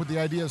came up with the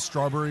idea of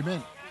strawberry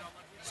mint.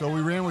 So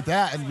we ran with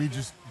that, and we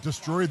just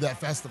destroyed that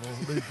festival.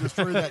 They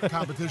destroyed that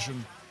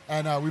competition,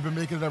 and we've been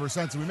making it ever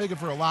since. And we make it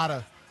for a lot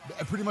of,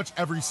 pretty much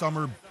every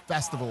summer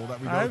festival that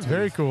we All go right. to.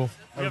 Very cool.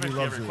 We have a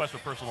Everybody loves it. request for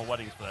personal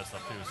weddings for that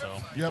stuff too. So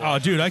Yep. Oh,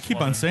 dude, I keep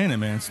on saying it,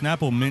 man.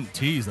 Snapple mint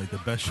tea is like the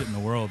best shit in the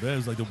world. That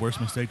is like the worst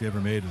mistake they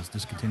ever made was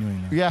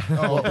discontinuing that. Yeah.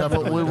 Well,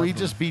 definitely, we definitely.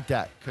 just beat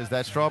that because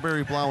that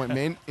strawberry blonde with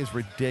mint is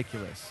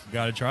ridiculous.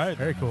 Gotta try it.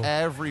 Very cool.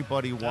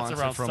 Everybody that's wants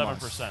around it from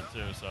 7% us.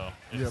 too. So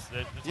Yep. it's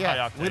high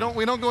Yeah, octane.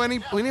 we don't go any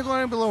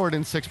lower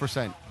than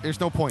 6%. There's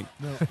no point.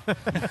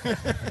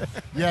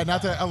 Yeah,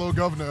 not the LO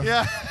Governor.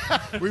 Yeah.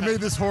 We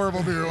made this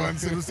horrible beer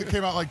once. It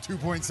came out like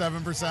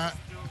 2.7%.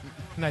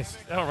 Nice.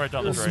 That one right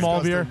down the drain.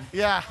 Small beer.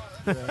 Yeah.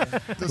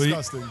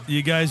 Disgusting.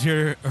 You guys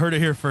heard it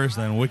here first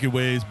then. Wicked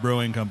Ways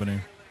Brewing Company.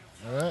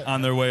 All right.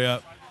 On their way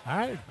up. All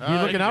right. We're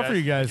right. looking out for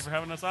you Thank guys. you for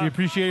having us We on.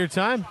 appreciate your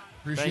time.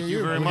 Appreciate Thank you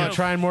you. very We're much. gonna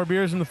try more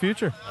beers in the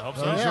future. I hope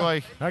so. Oh, yeah. Enjoy.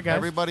 All right, guys.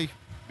 Everybody,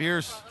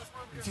 beers.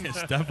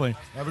 Yes, definitely.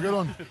 Have a good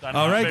one.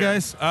 All right,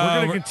 guys. We're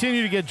gonna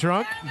continue to get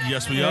drunk.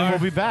 yes, we and are. we'll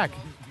be back.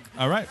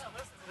 All right.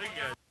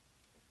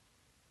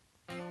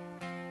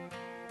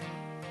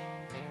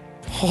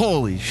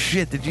 Holy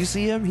shit! Did you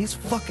see him? He's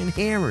fucking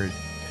hammered.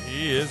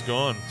 He is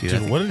gone. Dude, I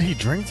think- what did he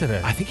drink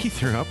today? I think he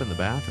threw up in the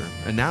bathroom.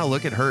 And now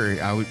look at her.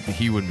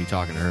 He wouldn't be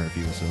talking to her if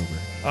he was sober.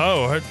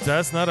 Oh,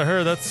 that's not a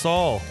her. That's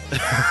Saul.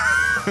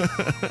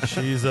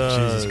 She's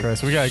Jesus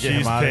Christ, we gotta get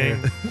him outta here.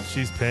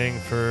 She's paying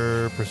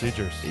for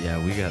procedures. Yeah,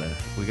 we gotta.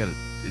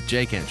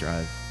 Jay can't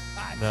drive.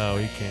 No,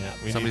 he can't.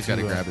 Somebody's got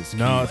to grab his.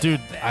 No, keys.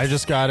 dude, I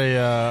just got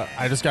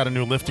a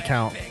new Lyft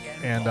account,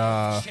 and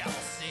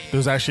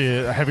there's actually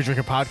a heavy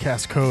drinking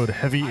podcast code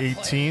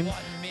Heavy18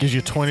 gives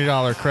you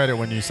 $20 credit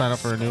when you sign up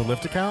for a new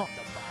Lyft account,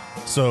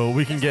 so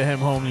we can get him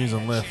home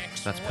using Lyft.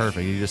 That's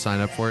perfect. You just sign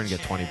up for it and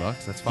get $20.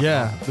 That's fucking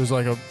Yeah, awesome. there's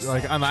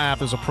like on the app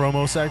there's a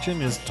promo section.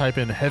 You just type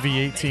in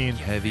Heavy18.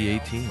 Heavy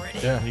 18.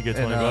 Yeah, You get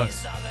and, $20.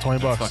 $20.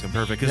 That's fucking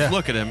perfect. Because Yeah.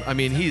 look at him. I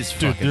mean, he's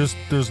Dude, fucking.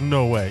 there's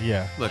no way.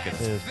 Yeah, Look at It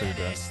this is pretty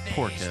bad.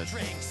 poor kid.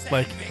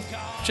 like,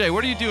 Jay,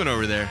 what are you doing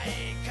over there?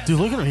 dude,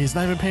 look at him. He's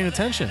not even paying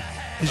attention.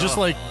 He's just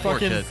like Poor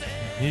fucking. kid.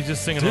 He's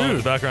just singing along to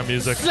Dude. the background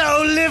music.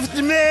 So lift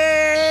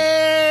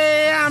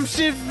me, I'm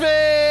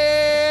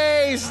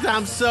shit-faced,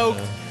 I'm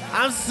soaked,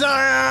 I'm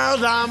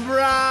soiled, I'm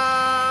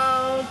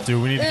brown.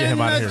 Dude, we need to get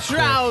him out of here. quick.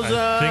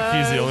 I think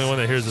he's the only one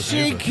that hears this She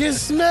music.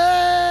 kissed me,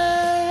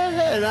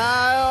 and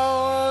I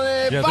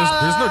only Yeah,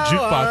 there's no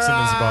jukebox in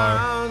this bar.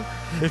 bar.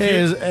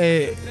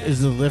 Is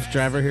the Lyft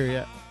driver here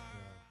yet?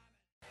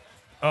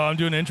 Oh, I'm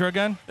doing intro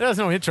again? There's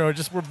no intro.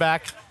 Just we're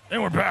back.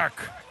 And we're back.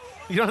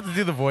 You don't have to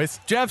do the voice.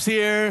 Jeff's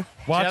here.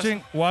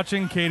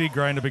 Watching Katie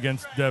grind up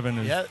against Devin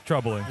is Yeah.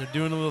 troubling. They're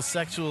doing a little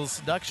sexual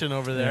seduction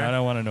over there. Yeah, I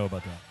don't want to know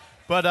about that.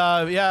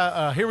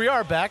 But here we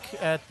are back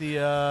at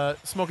the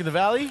Smoke in the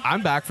Valley.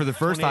 I'm back for the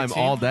first time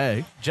 2018. all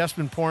day. Jeff's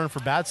been pouring for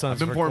Bad Sons. I've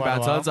been for pouring quite a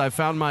Bad while. Sons. I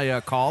found my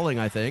calling,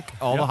 I think.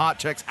 All the hot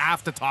chicks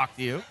have to talk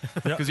to you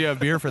because you have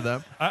beer for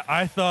them.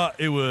 I thought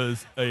it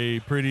was a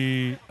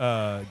pretty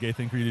gay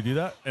thing for you to do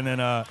that. And then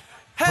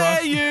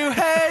Hey, you.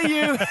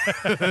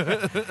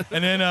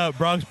 and then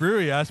Bronx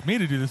Brewery asked me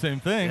to do the same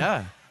thing.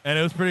 Yeah. And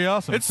it was pretty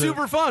awesome. It's So-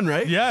 super fun,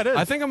 right? Yeah, it is.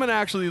 I think I'm going to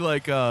actually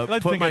like to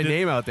put think my I did-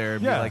 name out there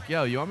and Yeah. be like,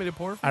 yo, you want me to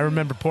pour? I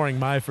remember pouring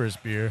my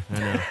first beer. I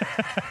know.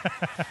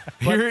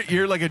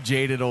 You're like a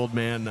jaded old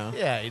man now.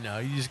 Yeah, you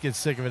just get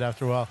sick of it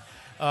after a while.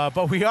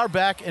 But we are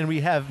back, and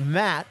we have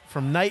Matt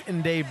from Night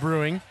and Day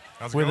Brewing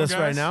How's it with going, us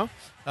right guys?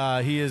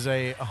 now. He is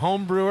a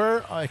home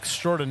brewer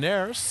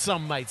extraordinaire,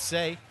 some might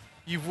say.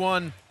 You've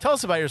won. Tell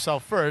us about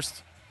yourself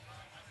first.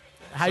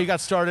 How you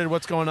got started,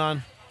 what's going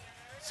on?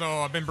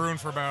 So I've been brewing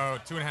for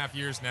about 2.5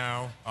 years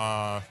now.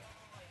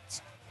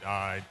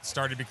 I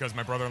started because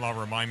my brother-in-law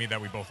reminded me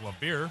that we both love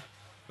beer,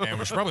 and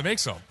we should probably make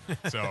some.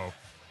 So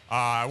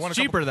I want It's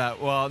cheaper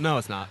that. Well, no,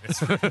 it's not.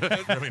 It's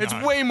really It's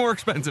not. way more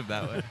expensive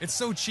that way. It's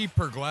so cheap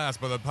per glass.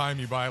 By the time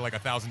you buy like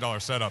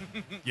 $1,000 setup,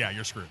 yeah,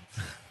 you're screwed.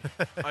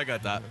 I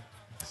got that.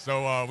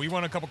 So we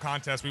won a couple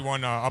contests. We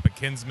won up at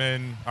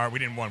Kinsman. We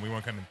didn't win. We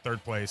won kind of in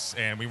third place,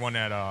 and we won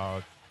at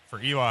for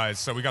Eli's.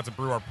 So we got to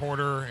brew our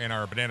porter and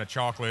our banana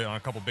chocolate on a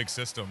couple big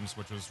systems,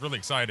 which was really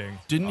exciting.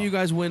 Didn't you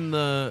guys win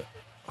the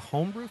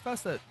homebrew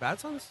fest at Bad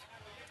Sons?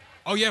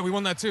 Oh yeah, we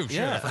won that too. Shit,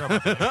 I Yeah. forgot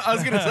about that. I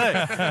was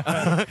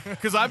gonna say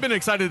because I've been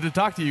excited to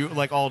talk to you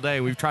like all day.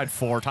 We've tried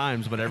 4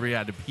 times, but every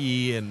had to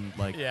pee and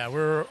like. Yeah,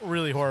 we're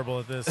really horrible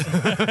at this.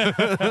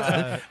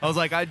 I was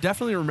like, I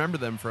definitely remember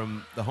them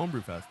from the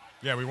homebrew fest.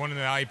 Yeah, we won in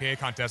the IPA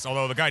contest.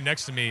 Although the guy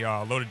next to me,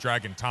 Loaded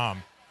Dragon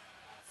Tom,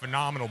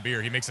 phenomenal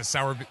beer. He makes a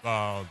sour,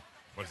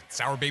 what is it,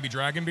 sour baby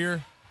dragon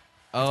beer?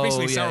 Oh,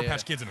 basically yeah, Sour yeah.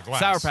 Patch Kids in a glass.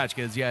 Sour Patch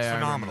Kids, yeah, I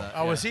remember Phenomenal. that.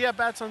 Oh, was he at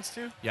Bad Sons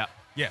too? Yeah.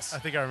 Yes. I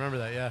think I remember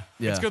that, yeah.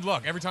 Yeah. It's good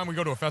luck. Every time we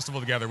go to a festival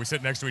together, we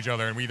sit next to each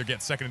other and we either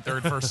get second and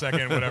third, first,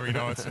 second, whatever.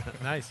 It's a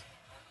Nice.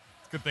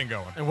 good thing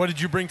going. And what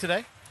did you bring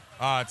today?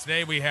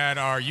 Today we had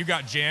our You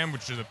Got Jam,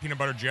 which is a peanut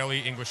butter jelly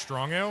English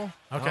strong ale.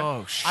 Okay.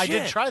 Oh, shit. I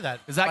did try that.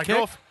 Is that my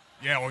kick?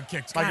 Yeah, well, it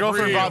kicks. My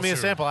girlfriend brought me a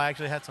sample. I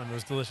actually had some. It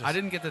was delicious. I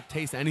didn't get to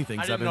taste anything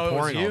I because I've didn't been know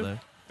it was pouring all you. day.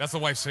 That's the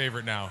wife's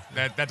favorite now.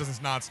 That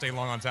does not stay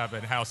long on tap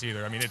at the house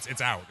either. I mean, it's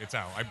out. It's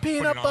out. I put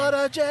Peanut it on.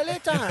 butter jelly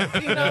time.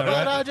 Peanut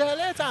butter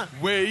jelly time.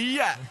 Where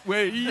yeah.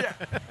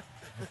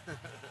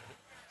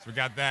 So we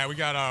got that. We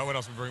got what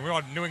else we bring? We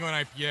got New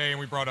England IPA and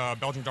we brought a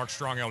Belgian dark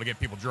strong ale to get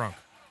people drunk.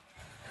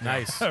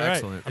 Nice. All right.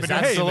 Excellent. Is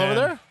that still over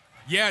there?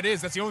 Yeah, it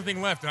is. That's the only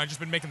thing left, and I've just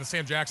been making the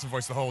Sam Jackson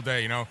voice the whole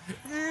day.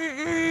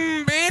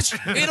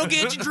 Bitch, it'll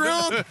get you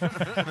drunk.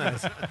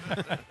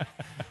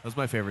 That's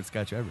my favorite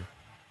sketch ever.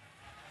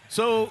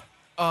 So,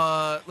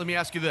 let me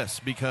ask you this,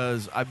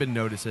 because I've been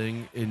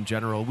noticing in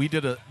general, we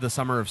did the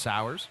Summer of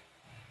Sours,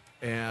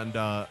 and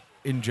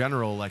in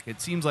general, like it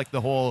seems like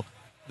the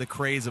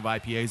craze of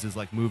IPAs is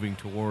like moving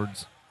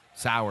towards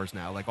sours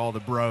now. Like all the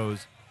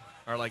bros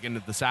Or like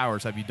into the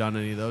sours. Have you done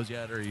any of those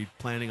yet? Or are you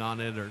planning on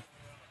it? Or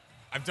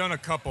I've done a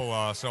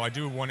couple, so I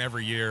do one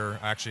every year.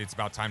 Actually, it's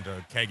about time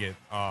to keg it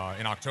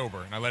in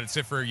October, and I let it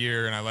sit for a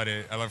year, and I let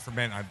it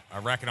ferment. I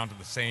rack it onto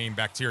the same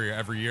bacteria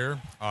every year.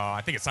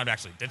 I think it's time to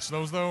actually ditch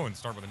those though and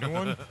start with a new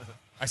one.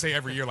 I say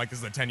every year like this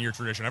is a 10-year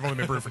tradition. I've only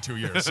been brewing for 2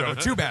 years, so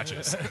 2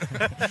 batches.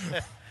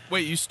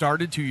 wait, you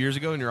started 2 years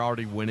ago, and you're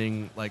already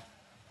winning like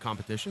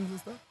competitions and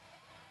stuff?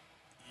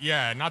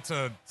 Yeah, not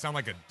to sound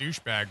like a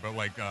douchebag, but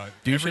like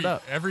Douche it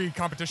up. every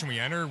competition we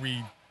enter,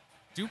 we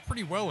do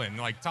pretty well in,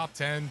 like top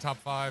 10, top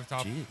 5,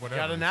 top whatever.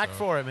 Got a knack so.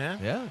 for it, man.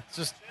 Yeah. It's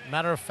just a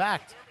matter of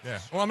fact. Yeah.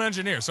 Well, I'm an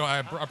engineer, so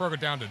I broke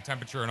it down to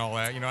temperature and all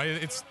that. You know,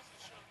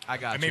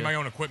 I made my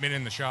own equipment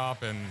in the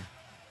shop, and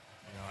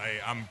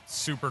I'm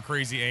super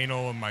crazy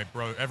anal, and my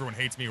brother, everyone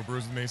hates me who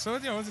brews with me, so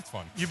it's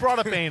fun. You brought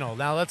up anal.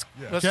 Now let's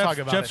talk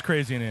about Jeff's it.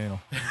 crazy and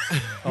anal.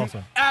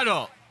 Also,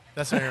 Adult.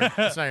 That's not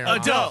your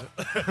Adult.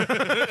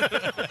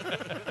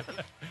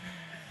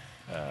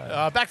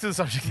 Back to the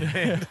subject at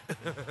hand.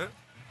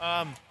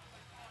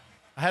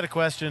 I had a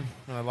question,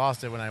 and I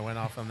lost it when I went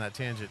off on that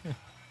tangent.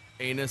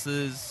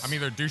 Anuses. I'm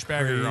either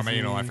douchebag or I'm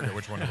anal. I forget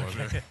which one it was.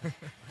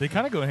 they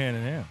kind of go hand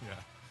in hand.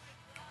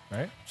 Yeah.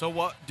 Right? So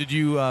what did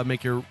you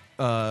make your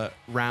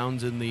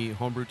rounds in the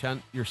homebrew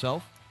tent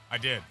yourself? I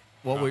did.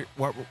 What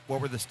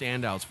were the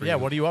standouts for you? Yeah,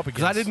 what are you up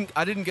against? Because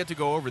I didn't get to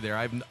go over there.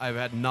 I've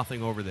had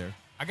nothing over there.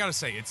 I gotta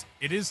say,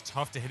 it is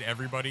tough to hit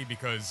everybody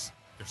because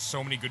there's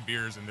so many good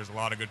beers and there's a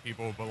lot of good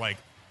people. But like,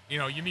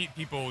 you meet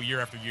people year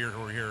after year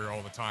who are here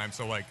all the time.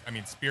 So like, I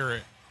mean,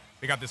 Spirit,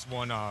 they got this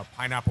one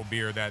pineapple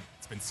beer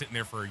that's been sitting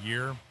there for a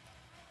year.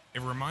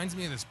 It reminds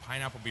me of this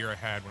pineapple beer I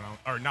had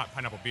not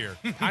pineapple beer,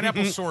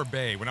 pineapple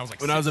sorbet when I was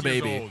like 6 a years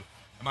baby. old.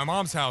 At my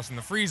mom's house in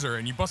the freezer,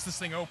 and you bust this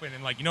thing open,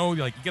 and like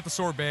you get the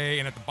sorbet,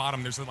 and at the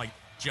bottom there's like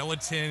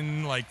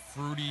gelatin, like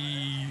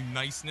fruity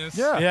niceness.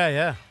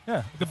 Yeah.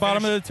 The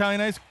bottom of the Italian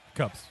ice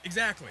cups.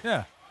 Exactly.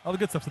 Yeah, all the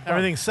good stuff's at the bottom.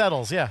 Everything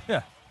settles, yeah.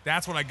 Yeah.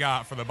 That's what I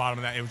got for the bottom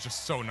of that. It was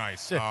just so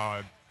nice. Sick. We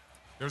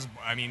got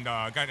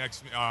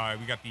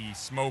the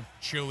smoked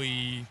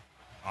chili,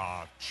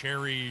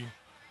 cherry.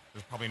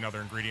 There's probably another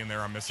ingredient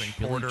there I'm missing.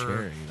 Porter.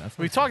 Cherry.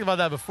 We talked about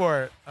that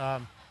before.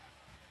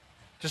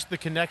 Just the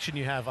connection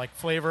you have, like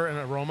flavor and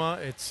aroma.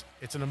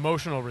 It's an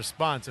emotional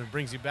response. It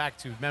brings you back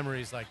to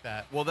memories like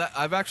that. Well,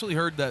 I've actually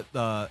heard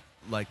that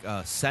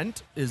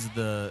scent is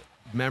the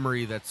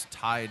memory that's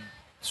tied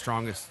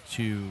strongest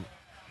to,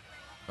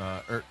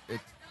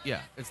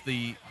 it's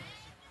the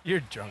You're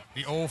drunk.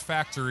 The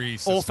olfactory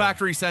system.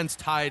 olfactory sense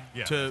tied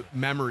Yeah. to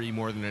memory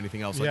more than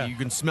anything else. Like Yeah. you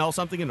can smell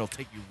something and it'll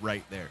take you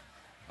right there,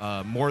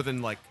 more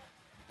than like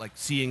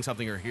seeing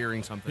something or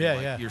hearing something. Yeah,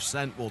 like, yeah. Your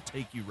scent will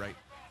take you right,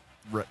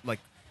 like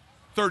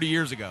 30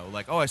 years ago.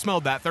 Like, oh, I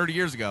smelled that 30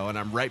 years ago, and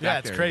I'm right Yeah, back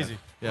it's there. crazy. again.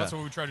 Yeah. That's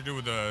what we tried to do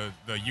with the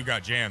You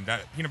Got Jam.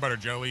 That peanut butter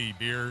jelly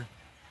beer,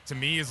 to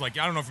me, is like,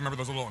 I don't know if you remember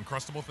those little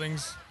Uncrustable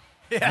things.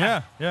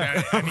 Yeah.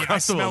 I mean, I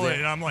smell yeah. it,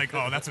 and I'm like,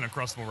 oh, that's an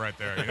Uncrustable right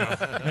there. You know?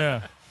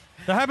 Yeah.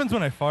 That happens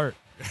when I fart.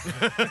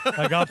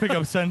 Like, I'll pick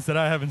up scents that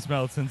I haven't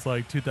smelled since,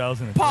 like,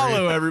 2003.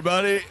 Apollo,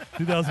 everybody.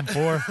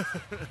 2004.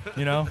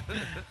 You know?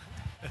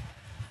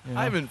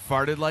 I haven't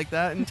farted like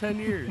that in 10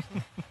 years.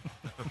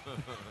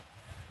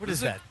 What is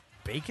that?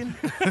 Bacon?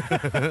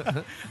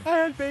 I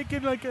had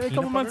bacon, like, a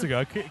couple months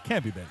ago. It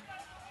can't be bacon.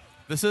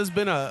 This has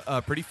been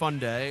a pretty fun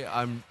day.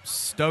 I'm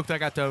stoked I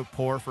got to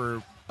pour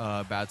for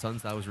Bad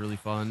Sons. That was really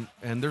fun.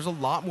 And there's a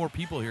lot more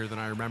people here than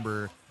I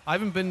remember. I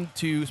haven't been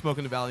to Smoke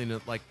in the Valley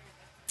in like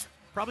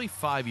probably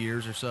 5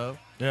 years or so.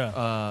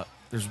 Yeah.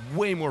 There's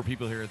way more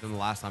people here than the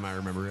last time I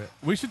remember it.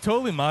 We should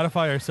totally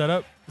modify our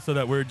setup so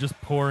that we're just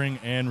pouring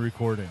and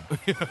recording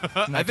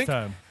I think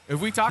time.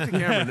 if we talk to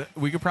Cameron,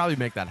 we could probably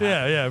make that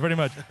happen. Yeah, pretty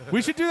much.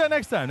 We should do that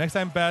next time. Next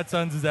time Bad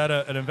Sons is at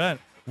an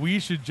event, we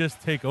should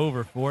just take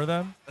over for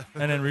them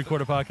and then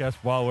record a podcast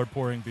while we're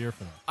pouring beer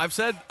for them. I've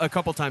said a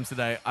couple times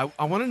today,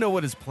 I want to know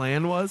what his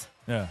plan was.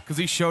 Yeah. Because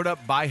he showed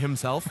up by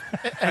himself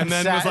and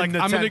then sat was like, in the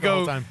I'm going to tent the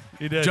whole go time.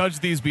 He did.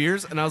 judge these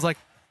beers. And I was like,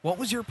 what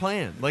was your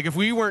plan? Like, if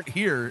we weren't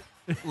here,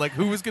 like,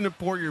 who was going to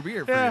pour your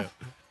beer for Yeah. you?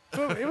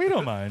 But we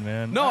don't mind,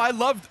 man. No, I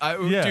loved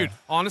Yeah. Dude,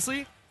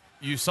 honestly,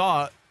 you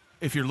saw,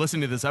 if you're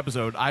listening to this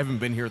episode, I haven't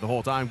been here the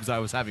whole time because I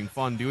was having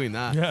fun doing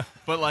that. Yeah.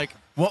 But, like,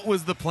 what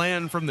was the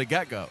plan from the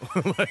get-go?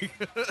 Like,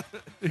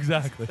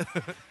 Exactly.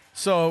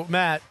 So,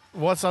 Matt,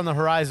 what's on the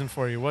horizon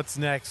for you? What's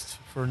next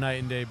for Night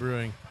and Day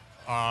Brewing?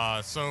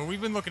 So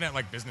we've been looking at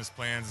like business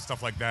plans and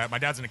stuff like that. My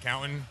dad's an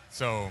accountant,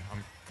 so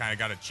I'm kind of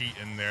got a cheat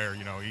in there.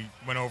 You know, he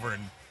went over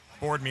and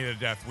bored me to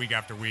death week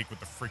after week with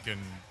the freaking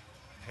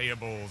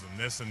payables and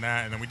this and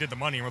that. And then we did the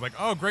money, and we're like,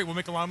 oh, great, we'll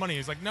make a lot of money.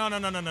 He's like, no.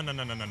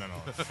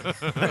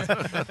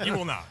 You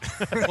will not.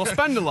 we'll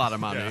spend a lot of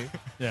money. Yeah.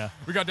 Yeah.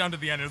 We got down to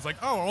the end, and it's like,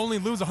 oh, I'll only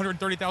lose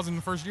 $130,000 in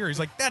the first year. He's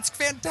like, that's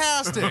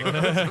fantastic. You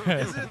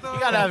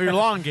got to have your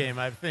long game,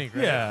 I think,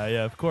 right?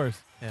 Yeah, of course.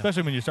 Yeah.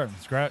 Especially when you're starting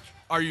from scratch.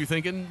 Are you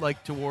thinking,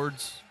 like,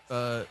 towards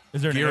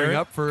Is there an gearing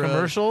area? up for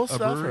Commercial a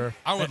stuff? brewery? Or?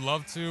 I would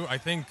love to. I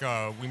think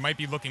we might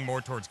be looking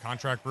more towards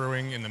contract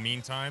brewing in the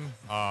meantime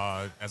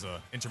as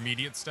a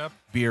intermediate step.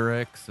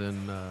 Beerix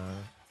and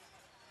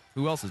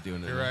Who else is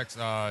doing it? Durex.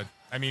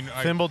 I mean,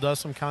 Thimble does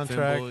some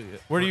contract. Thimble,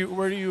 yeah.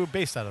 Where are you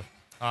based out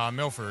of?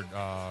 Milford.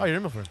 Oh, you're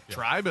in Milford.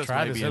 Tribus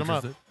might Tribus, be hit 'em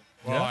up. interested.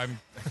 Well, I'm.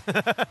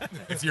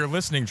 If you're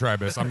listening,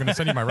 Tribus, I'm going to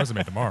send you my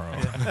resume tomorrow.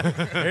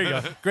 There you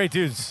go. Great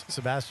dudes.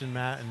 Sebastian,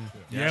 Matt, and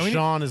Yeah, we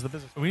Sean is the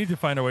business. We need to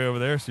find our way over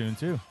there soon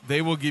too.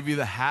 They will give you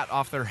the hat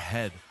off their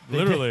head.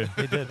 Literally.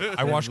 They did.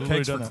 I wash literally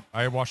kegs. done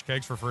I wash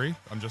kegs for free.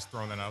 I'm just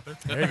throwing that out there.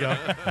 There you go.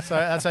 So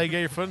that's how you get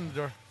your foot in the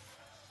door.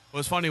 Well,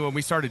 it's funny when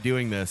we started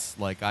doing this.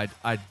 Like I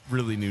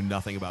really knew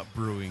nothing about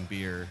brewing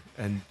beer,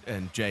 and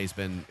Jay's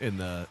been in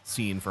the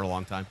scene for a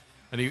long time,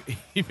 and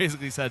he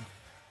basically said,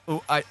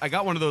 "Oh, I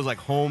got one of those like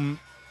home,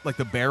 like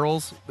the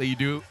barrels that you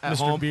do at Mr.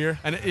 home, Beer?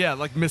 and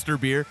like Mr.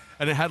 Beer,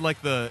 and it had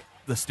like the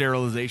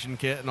sterilization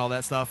kit and all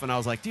that stuff." And I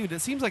was like, "Dude,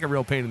 it seems like a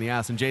real pain in the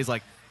ass." And Jay's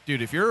like,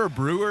 "Dude, if you're a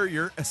brewer,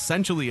 you're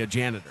essentially a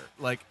janitor.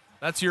 Like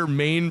that's your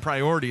main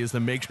priority is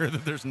to make sure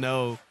that there's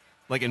no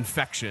like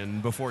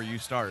infection before you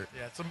start."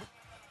 Yeah,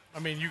 I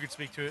mean, you could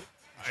speak to it.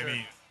 I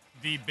mean,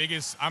 the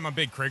biggest. I'm a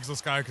big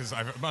Craigslist guy because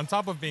on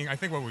top of being, I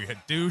think what we hit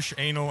douche,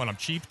 anal, and I'm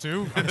cheap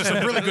too. I'm just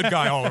a really good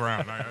guy all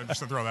around.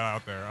 Just to throw that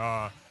out there.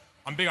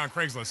 I'm big on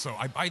Craigslist, so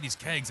I buy these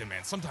kegs, and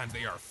man, sometimes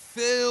they are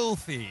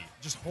filthy,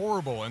 just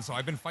horrible. And so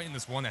I've been fighting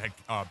this one that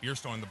had beer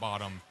stone in the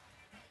bottom.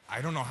 I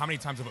don't know how many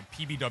times I've put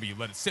PBW,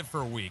 let it sit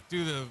for a week,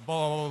 do the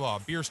blah blah blah, blah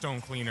beer stone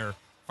cleaner.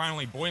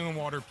 Finally, boiling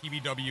water,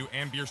 PBW,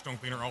 and beer stone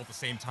cleaner all at the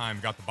same time.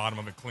 Got the bottom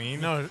of it clean.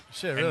 No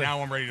shit, really. And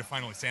now I'm ready to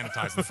finally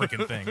sanitize the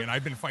freaking thing. And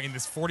I've been fighting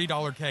this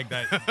 $40 keg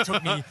that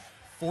took me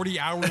 40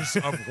 hours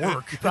of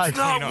work. It's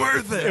not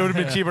worth it. It would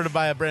have been cheaper to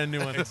buy a brand new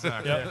one.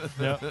 Exactly.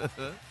 Yep.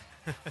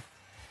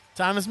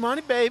 Time is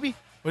money, baby.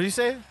 What do you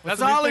say? What's That's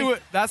the new Hollywood.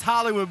 thing? That's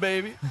Hollywood,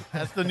 baby.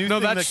 That's the new No,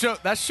 thing. that's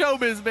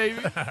showbiz, baby.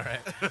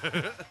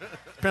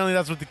 Apparently,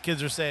 that's what the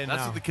kids are saying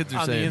That's now. what the kids are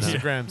on saying the now.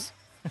 Instagrams.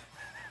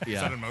 Is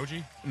that an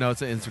emoji? No,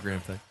 it's an Instagram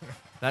thing.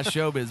 That's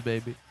showbiz,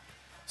 baby.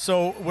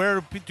 So,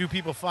 where do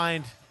people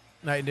find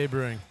Night and Day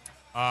Brewing?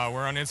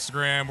 We're on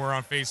Instagram. We're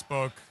on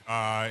Facebook.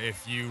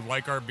 If you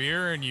like our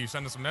beer and you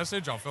send us a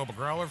message, I'll fill up a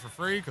growler for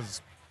free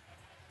because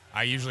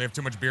I usually have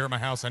too much beer at my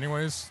house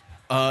anyways.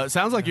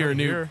 Sounds like you're a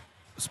new Beer.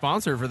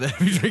 sponsor for the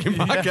Heavy Drinking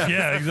Podcast.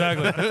 Yeah,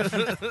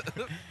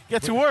 exactly.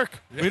 Get to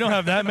work. We don't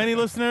have that many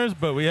listeners,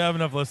 but we have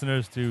enough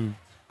listeners to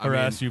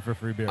harass you for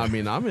free beer. I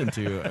mean, I'm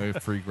into a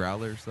free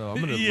growler, so I'm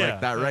going to Yeah. like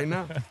that right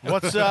now.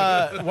 What's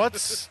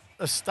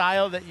a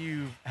style that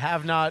you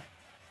have not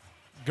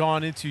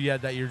gone into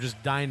yet that you're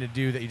just dying to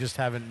do that you just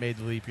haven't made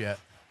the leap yet?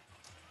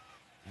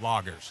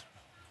 Lagers.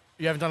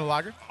 You haven't done a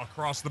lager?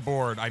 Across the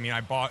board. I mean,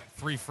 I bought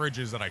 3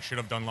 fridges that I should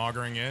have done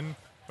lagering in,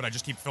 but I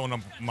just keep filling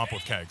them up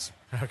with kegs.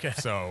 Okay.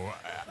 So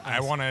I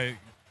want to.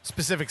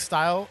 Specific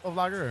style of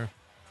lager? Or?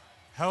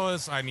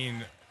 Hellas, I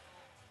mean,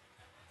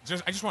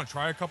 I just want to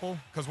try a couple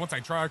because once I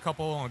try a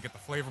couple, I'll get the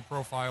flavor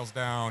profiles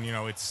down. You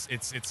know, it's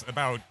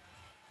about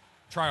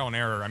trial and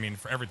error. I mean,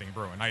 for everything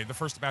brewing. The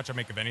first batch I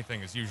make of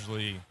anything is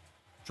usually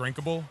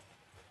drinkable,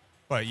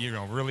 but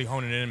really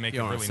hone it in and make You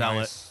it don't really sell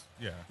nice.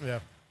 it. Yeah. Yeah.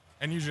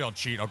 And usually I'll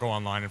cheat. I'll go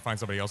online and find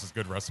somebody else's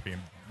good recipe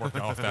and work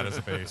off that as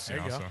a base. There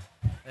you go. So.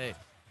 Hey,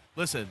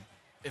 listen,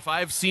 if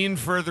I've seen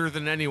further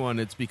than anyone,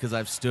 it's because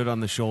I've stood on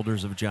the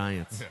shoulders of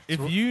giants.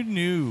 If you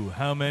knew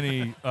how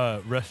many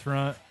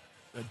restaurant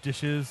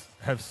dishes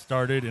have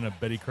started in a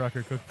Betty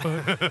Crocker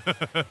cookbook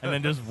and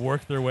then just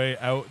worked their way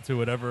out to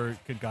whatever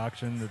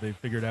concoction that they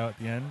figured out at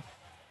the end.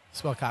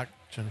 Spell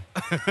coction.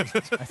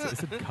 I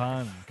said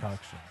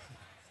concoction.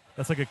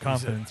 That's like a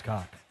confidence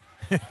cock.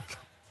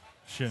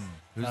 Shin.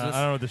 Who's I this?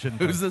 don't know what the shin.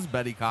 Who's this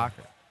Betty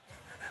Cocker?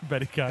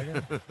 Betty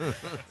Cocker?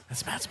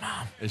 That's Matt's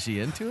mom. Is she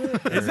into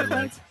it? Is Or, it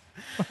like,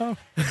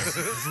 It's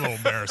a little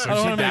embarrassing. I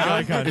don't she wanna make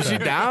eye down? Is she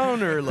contact.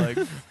 down or like?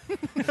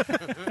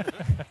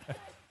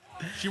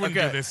 She wouldn't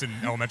Okay. do this in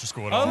elementary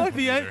school at Oh, all. look,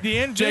 the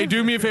end Jay,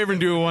 do me a favor and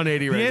do a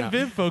 180 the right end now.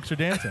 Viv folks are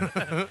dancing.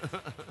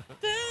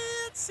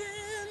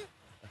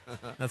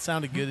 That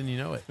sounded good and you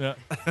know it. Yeah.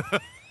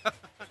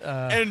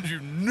 And you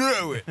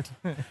know it.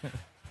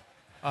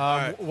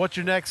 What's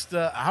your next?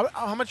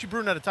 How much you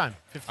brewing at a time?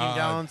 15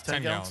 gallons, 10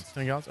 10 gallons, gallons.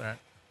 10 gallons. All right.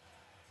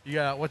 You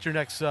got what's your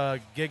next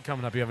gig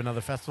coming up? You have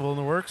another festival in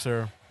the works,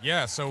 or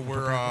Yeah, so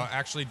we're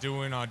actually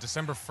doing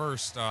December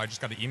 1st. I just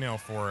got an email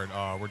for it.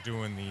 We're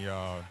doing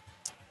the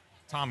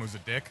Tom Who's a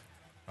Dick.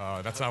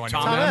 That's how I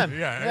know Tom M.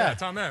 Yeah,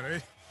 Tom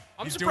M.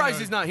 I'm He's surprised doing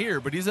he's not here,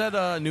 but he's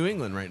at New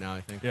England right now,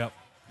 I think. Yep.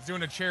 He's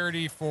doing a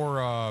charity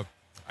for I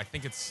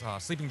think it's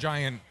Sleeping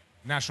Giant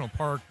National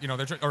Park. You know,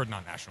 or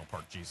not National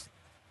Park. Jeez,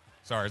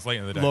 sorry, it's late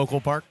in the day. Local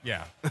park.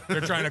 Yeah,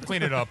 they're trying to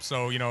clean it up.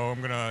 So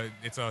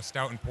it's a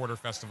Stout and Porter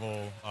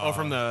Festival.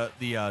 From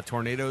the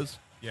tornadoes.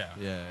 Yeah.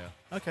 Yeah.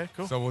 okay,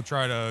 cool. So we'll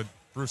try to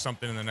brew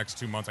something in the next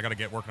 2 months. I got to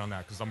get working on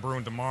that because I'm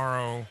brewing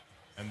tomorrow,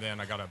 and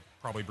then I got to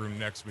probably brew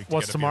next week.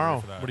 What's to get a beer tomorrow?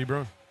 ready for that. What are you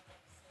brewing?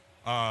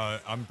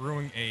 I'm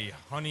brewing a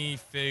honey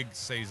fig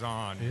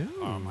saison.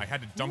 I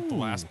had to dump the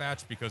last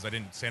batch because I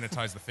didn't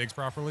sanitize the figs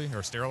properly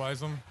or sterilize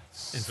them.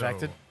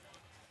 Infected? So,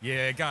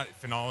 yeah, it got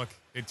phenolic.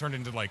 It turned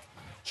into like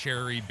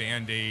cherry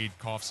Band-Aid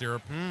cough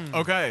syrup.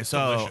 Okay,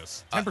 so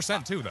Delicious.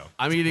 10% too, though.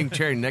 I'm eating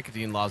cherry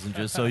nicotine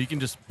lozenges, so you can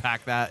just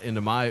pack that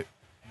into my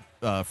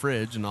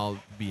fridge, and I'll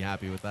be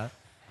happy with that.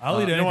 I'll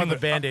eat You don't anything. want the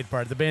Band-Aid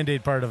part. The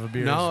Band-Aid part of a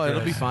beer. No, is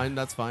it'll be gross. fine.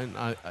 That's fine.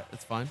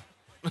 It's fine.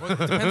 Well, it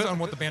depends on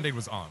what the Band-Aid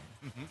was on.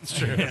 It's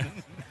true.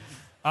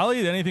 I'll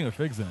eat anything with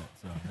figs in it.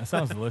 So that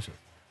sounds delicious.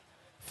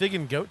 Fig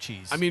and goat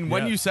cheese. I mean,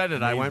 when Yeah. you said it,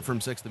 I Amazing. went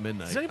from 6 to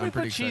midnight. Does anybody I'm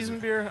pretty put cheese excited. in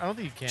beer? I don't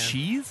think you can.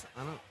 Cheese?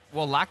 I don't.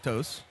 Well,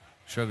 lactose,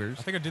 sugars.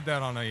 I think I did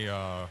that on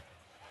a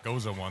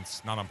Goza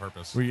once, not on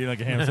purpose. Were you eating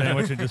like a ham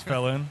sandwich and just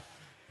fell in?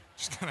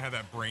 Just kind of had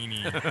that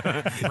brainy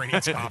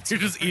top. You're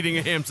just eating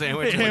a ham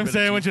sandwich. Ham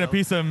sandwich and a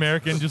piece of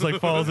American just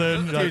like falls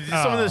in. You're Dude,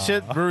 like, some of the "Aw."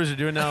 shit brewers are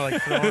doing now,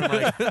 like throwing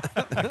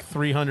like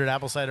 300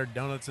 apple cider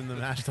donuts in the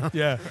mashed donuts.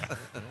 Yeah.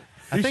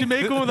 You should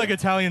make one with like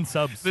Italian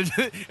subs.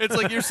 It's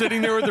like you're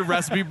sitting there with the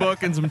recipe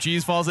book and some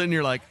cheese falls in, and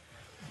you're like,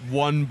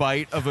 one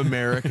bite of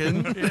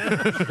American.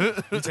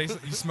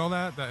 You smell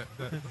that?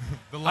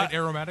 The light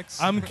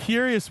aromatics? I'm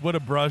curious what a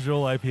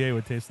Brajol IPA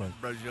would taste like.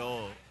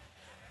 Brajol.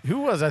 Who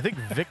was? I think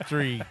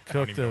Victory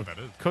cooked even know a what that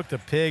is. cooked a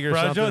pig or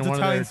Brajol, something it's in one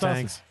Italian of their sausage.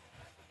 tanks.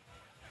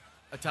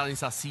 Italian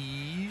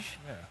sausage.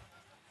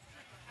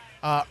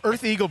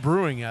 Earth Eagle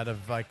Brewing out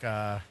of like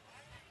where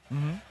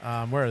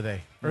are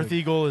they? Earth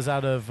Eagle is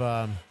out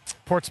of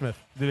Portsmouth.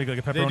 They make like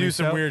a pepperoni They do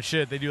some stout? weird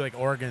shit. They do like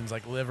organs,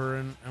 like liver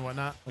and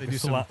whatnot. Like they a do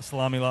some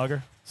salami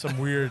lager. some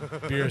weird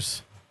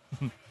beers.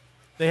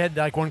 They had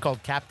like one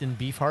called Captain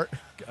Beefheart.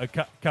 A Wait,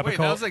 that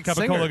was like Capicola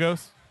Singer.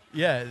 Ghost.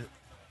 Yeah,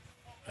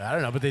 I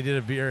don't know, but they did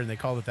a beer and they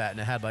called it that, and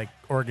it had like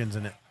organs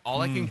in it.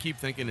 All I can keep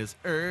thinking is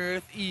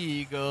Earth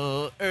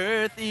Eagle,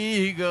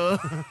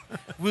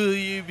 will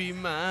you be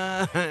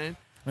mine?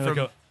 Like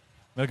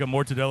a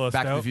mortadella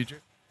Back stout. to the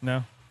Future.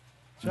 No.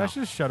 Should I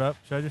just shut up?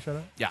 Should I just shut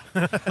up? Yeah,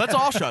 let's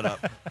all shut up.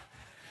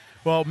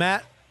 Well,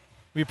 Matt,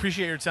 we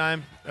appreciate your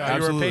time. You were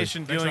Absolutely.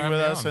 patient Thanks for dealing having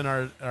with me us on.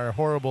 and our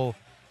horrible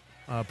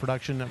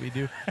production that we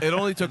do. It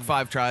only took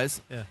 5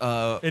 tries.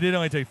 Yeah. It did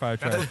only take 5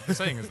 That's tries. what the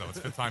saying is, though. It's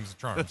 5th time's the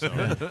charm.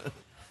 So.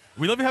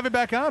 We love to have you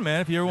back on,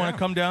 man. If you ever want Yeah. to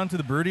come down to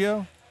the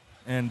Brudio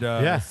and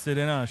sit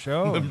in on a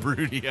show. The and-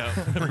 Brudio.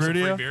 the Bring some free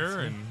Brudio. beer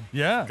and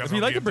Yeah. guys If you'd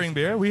will like be to bring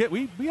beer, we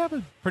have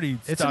a pretty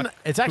stock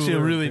It's actually a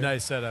cooler really beer.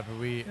 nice setup.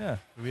 We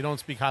don't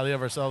speak highly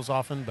of ourselves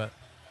often, but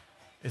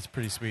it's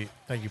pretty sweet.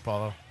 Thank you,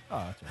 Paulo. Oh,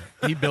 that's all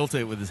right. He built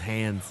it with his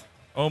hands.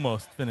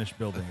 Almost finished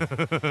building it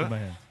with my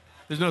hands.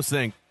 There's no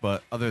sink,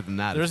 but other than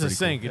that, There's a it's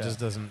pretty sink. It just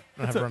doesn't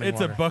have running It's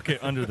water. a bucket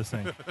under the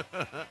sink.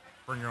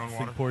 bring your own Sink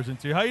water. pours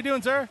into. How you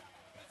doing, sir?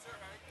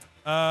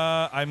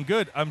 I'm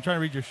good. I'm trying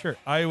to read your shirt.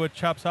 Iowa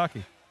Chops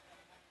Hockey.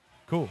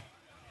 Cool.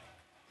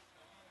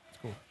 It's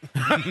cool.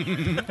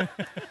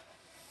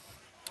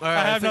 All right,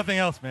 I have think- nothing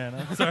else, man.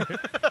 I'm sorry.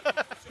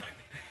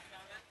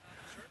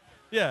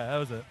 Yeah, that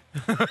was it.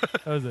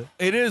 That was it.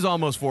 It is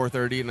almost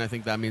 4:30, and I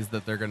think that means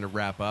that they're going to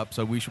wrap up.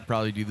 So we should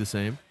probably do the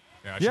same.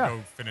 Yeah, I should Yeah. go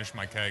finish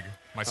my keg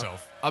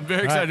myself. I'm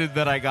very excited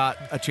that I got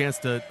a chance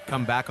to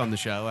come back on the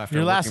show after.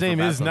 Your last working for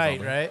name is Bad Sons all Knight,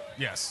 day. right?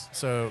 Yes.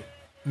 So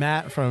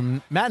Matt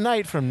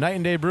Knight from Night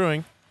and Day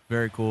Brewing,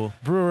 Very cool.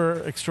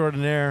 brewer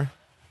extraordinaire.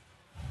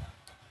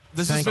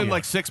 This has Thank been you.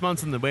 like 6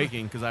 months in the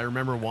making because I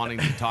remember wanting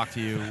to talk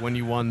to you when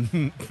you won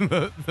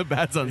the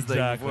Bad Sons thing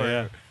Exactly, before.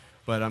 yeah.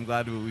 But I'm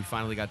glad we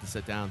finally got to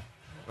sit down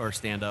or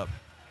stand up.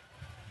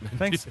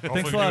 Thanks. Hopefully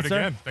Thanks a we lot, do it sir.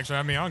 again. Thanks for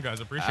having me on, guys.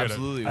 Appreciate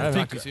Absolutely. I We'll talk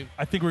think, to you soon.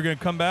 I think we're going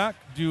to come back,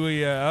 do a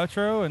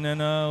outro, and then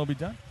we'll be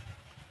done.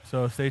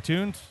 So stay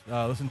tuned.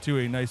 Listen to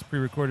a nice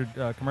pre-recorded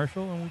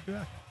commercial, and we'll be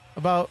back.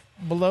 About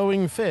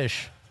blowing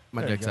fish.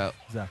 My There you dick's go. out.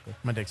 Exactly.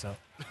 My dick's out.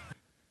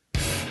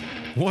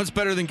 What's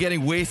better than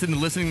getting wasted and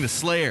listening to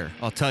Slayer?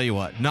 I'll tell you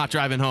what, not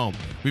driving home.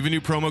 We have a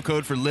new promo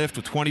code for Lyft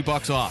with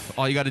 $20 off.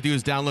 All you got to do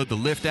is download the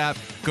Lyft app,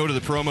 go to the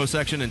promo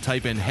section, and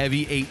type in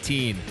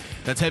Heavy18.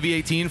 That's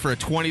Heavy18 for a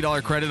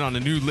 $20 credit on a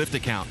new Lyft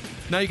account.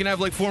 Now you can have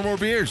like 4 more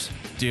beers.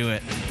 Do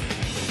it.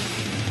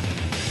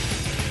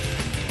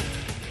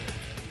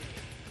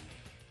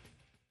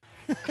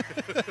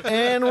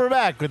 And we're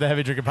back with the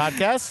Heavy Drinking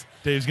Podcast.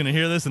 Dave's going to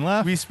hear this and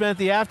laugh. We spent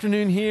the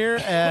afternoon here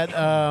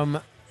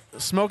at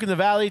Smoke in the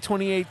Valley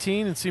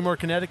 2018 in Seymour,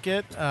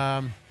 Connecticut.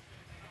 A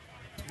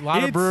lot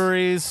of It's-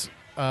 breweries,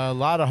 a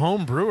lot of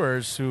home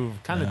brewers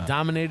who've kind of Yeah.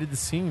 dominated the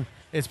scene.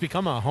 It's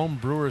become a home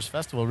brewers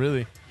festival,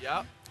 really.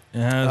 Yeah. It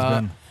has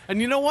been.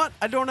 And you know what?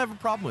 I don't have a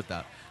problem with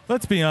that.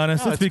 Let's be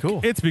honest. No, it's cool.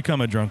 It's become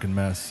a drunken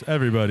mess.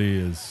 Everybody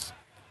is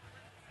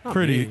Not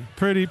pretty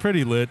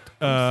me. lit.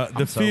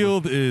 The sober.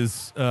 field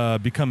is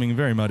becoming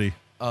very muddy.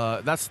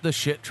 That's the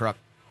shit truck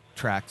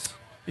tracks.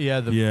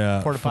 Yeah, the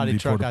Yeah, porta from potty the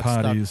truck got stuck.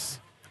 porta-potties.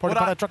 Porta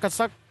What I- potty truck got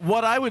stuck.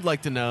 What I would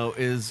like to know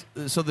is,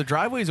 so the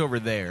driveway's over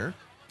there.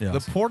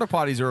 Yes. The porta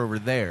potties are over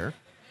there.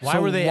 Why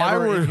So were they why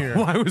ever were, in here?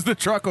 Why was the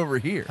truck over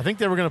here? I think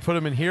they were going to put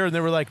them in here, and they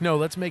were like, "No,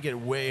 let's make it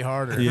way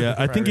harder." Yeah,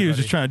 I for think he was everybody.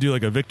 just trying to do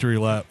like a victory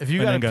lap. If you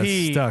and got then to got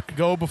pee, stuck.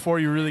 go before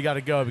you really got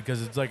to go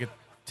because it's like a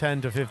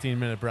 10 to 15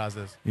 minute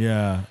process.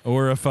 Yeah,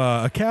 or if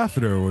a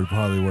catheter would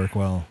probably work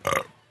well.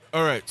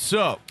 All right,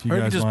 so If you Or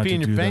you guys can just wanted pee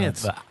in to your do that.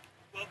 pants.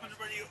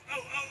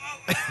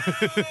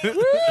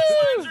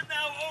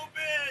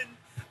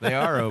 they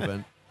are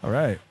open. All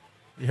right.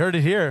 You heard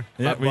it here.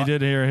 Yeah, we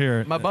did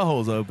hear. My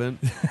butthole's open.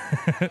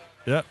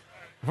 Yep.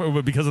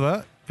 But because of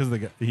that?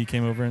 Because he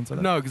came over and said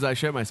that? No, because I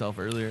shit myself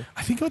earlier.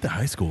 I think I went to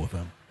high school with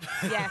him.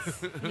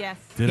 Yes.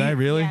 Did I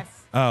really? Yes.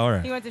 Oh, all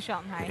right. He went to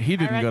Shelton High. He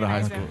didn't I go to high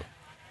recognize school. him.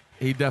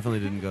 He definitely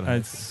didn't go to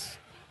high school.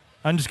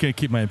 I'm just going to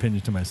keep my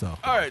opinion to myself.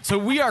 All right, so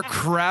we are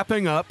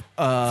crapping up.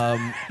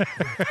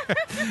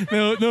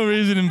 No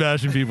reason in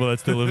bashing people that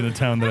still live in the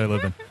town that I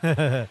live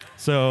in.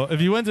 So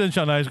if you went to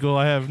Shelton High School,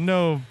 I have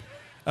no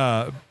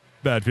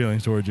bad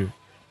feelings towards you.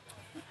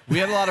 We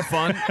had a lot of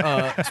fun.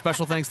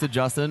 Special thanks to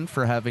Justin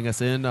for having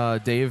us in.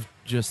 Dave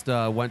just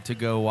went to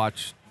go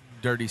watch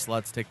dirty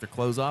sluts take their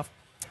clothes off.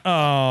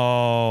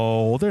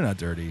 Oh, they're not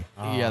dirty.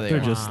 Yeah, they're are.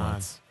 just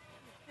sluts.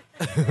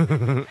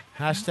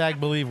 Hashtag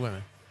believe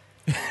women.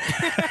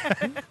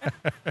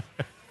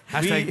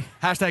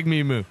 Hashtag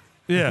me moo.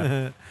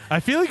 Yeah. I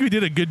feel like we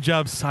did a good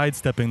job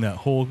sidestepping that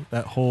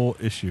whole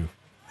issue.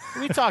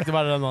 We talked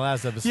about it on the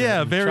last episode.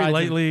 Yeah, We very tried to-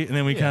 lightly, and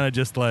then we kind of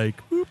just like,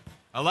 whoop.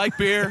 I like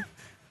beer.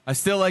 I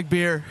still like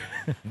beer.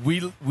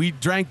 We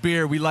drank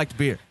beer. We liked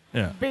beer.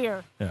 Yeah.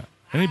 Beer. Yeah.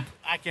 And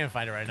I can't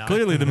find it right now.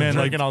 clearly the man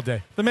drinking liked all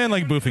day. The man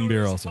liked boofing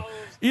beer also.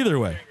 Either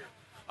way.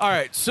 All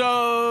right,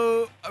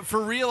 so for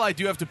real, I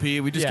do have to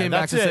pee. We just Yeah, came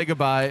back to that's say it.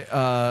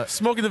 goodbye.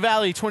 Smoke in the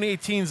Valley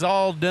 2018 is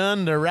all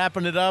done. They're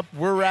wrapping it up.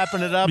 We're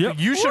wrapping it up. Yep.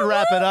 You should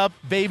wrap it up.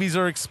 Babies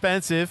are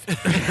expensive.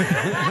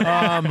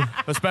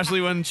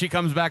 Especially when she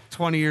comes back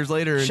 20 years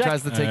later and Check-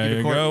 tries to take There you to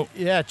you court. go.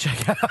 Yeah,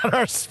 check out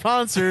our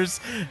sponsors.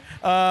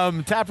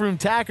 Taproom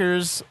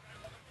Tackers,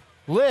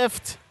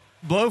 Lyft,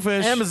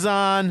 Blowfish.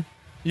 Amazon.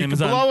 You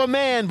Amazon. can blow a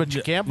man, but you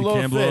Yeah, can't you blow,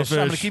 can't a blow a fish. I'm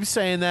going to fish. keep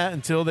saying that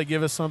until they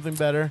give us something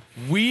better.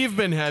 We've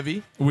been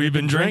heavy, We've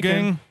been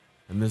drinking.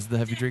 and this is the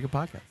Heavy Drinker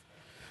Podcast.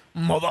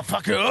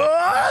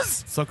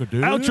 Motherfuckers! Sucker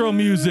dude. Outro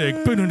music.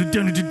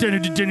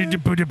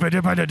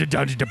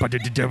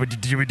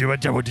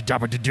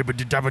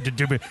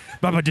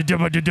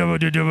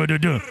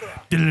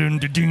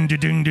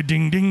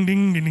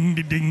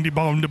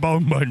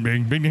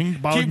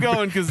 Keep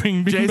going, because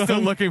Jay's still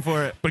looking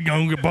for it.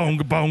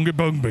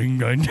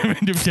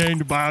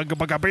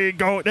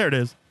 There it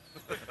is.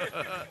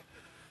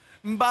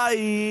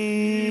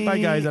 Bye. Bye,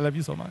 guys. I love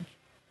you so much.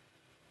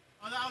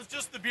 Oh, that was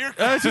just the beer.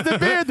 That's just the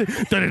band.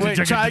 Wait,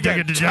 try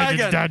again.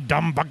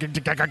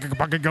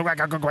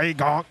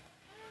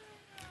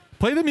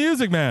 Play the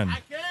music, man. I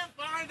can't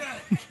find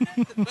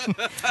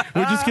it.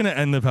 We're just going to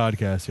end the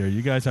podcast here.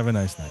 You guys have a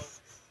nice night.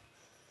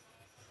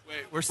 Wait,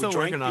 we're still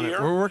drank working on it.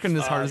 beer. We're working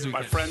as hard as we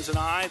My can. friends and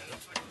I,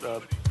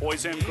 the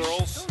boys and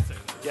girls,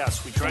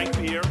 yes, we drank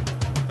beer.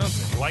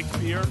 We liked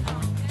beer.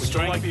 We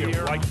drank beer. We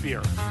liked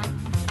beer.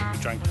 We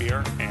drank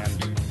beer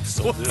and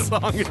still What do.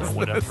 song is or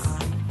whatever.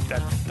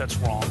 That's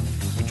wrong.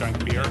 We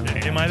drank beer.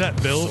 Am I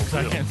that Bill? Because I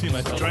Still do. can't see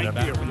myself. We drank in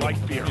that beer. We back.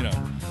 liked beer. You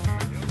know.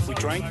 We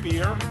drank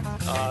beer.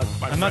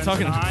 My I'm not friends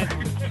talking and I,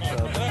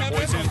 the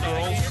boys and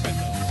girls,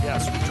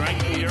 yes, we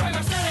drank beer.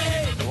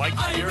 We liked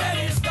beer.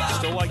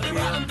 Still like beer.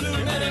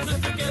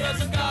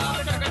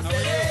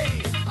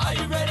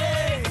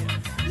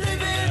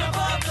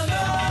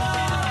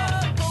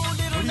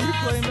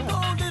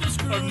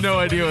 I have no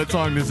idea what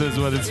song this is,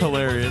 but it's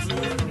hilarious.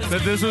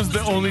 That this was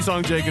the only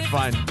song Jay could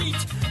find.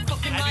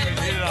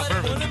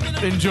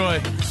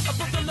 Enjoy.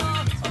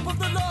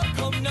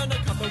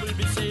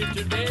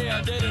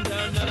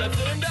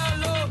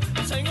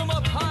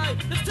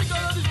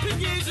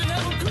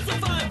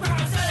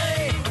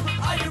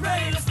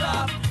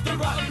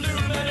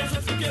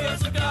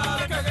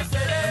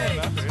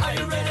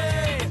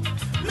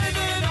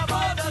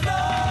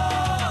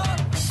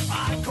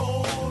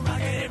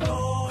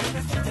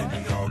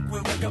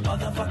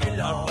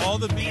 All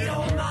the beer.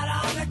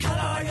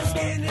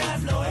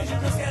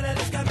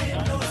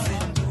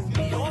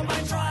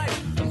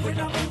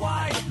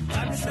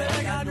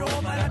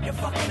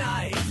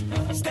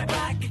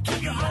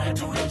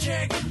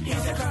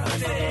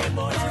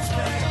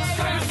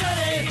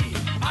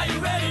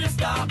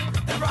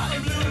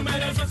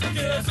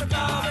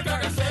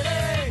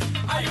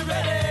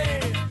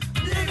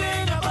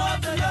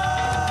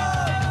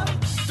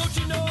 Don't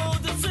you know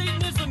that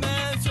Satan is the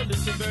man? So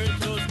listen very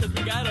close, cause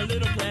we got a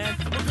little plan.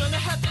 We're gonna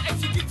have to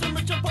execute some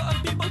rich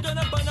important people.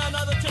 Gonna burn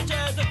another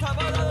churches and top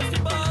all other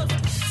steeples.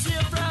 See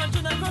a frown,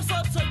 turn that cross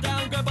upside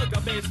down. Grab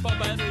a baseball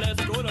bat and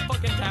let's go to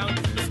fucking town.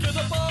 Let's kill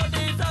the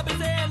bodies, I'll be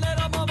saying let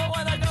them over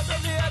when I go to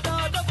the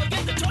door. Don't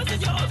forget the choice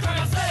is yours.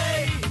 Gonna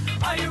say,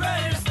 are you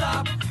ready to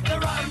stop? The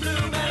rotten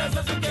blue man is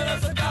just to get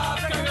us a cop.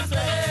 Gonna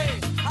say,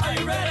 are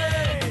you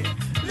ready?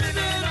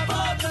 Living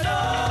above the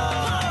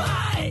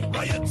law.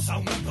 Riot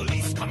sound,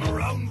 police come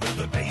around with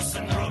the bass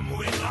and drum.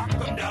 We lock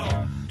them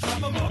down,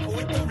 drum them up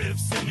with the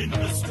riffs and in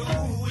the stew.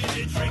 We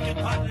did drinking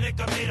hot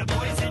liquor made of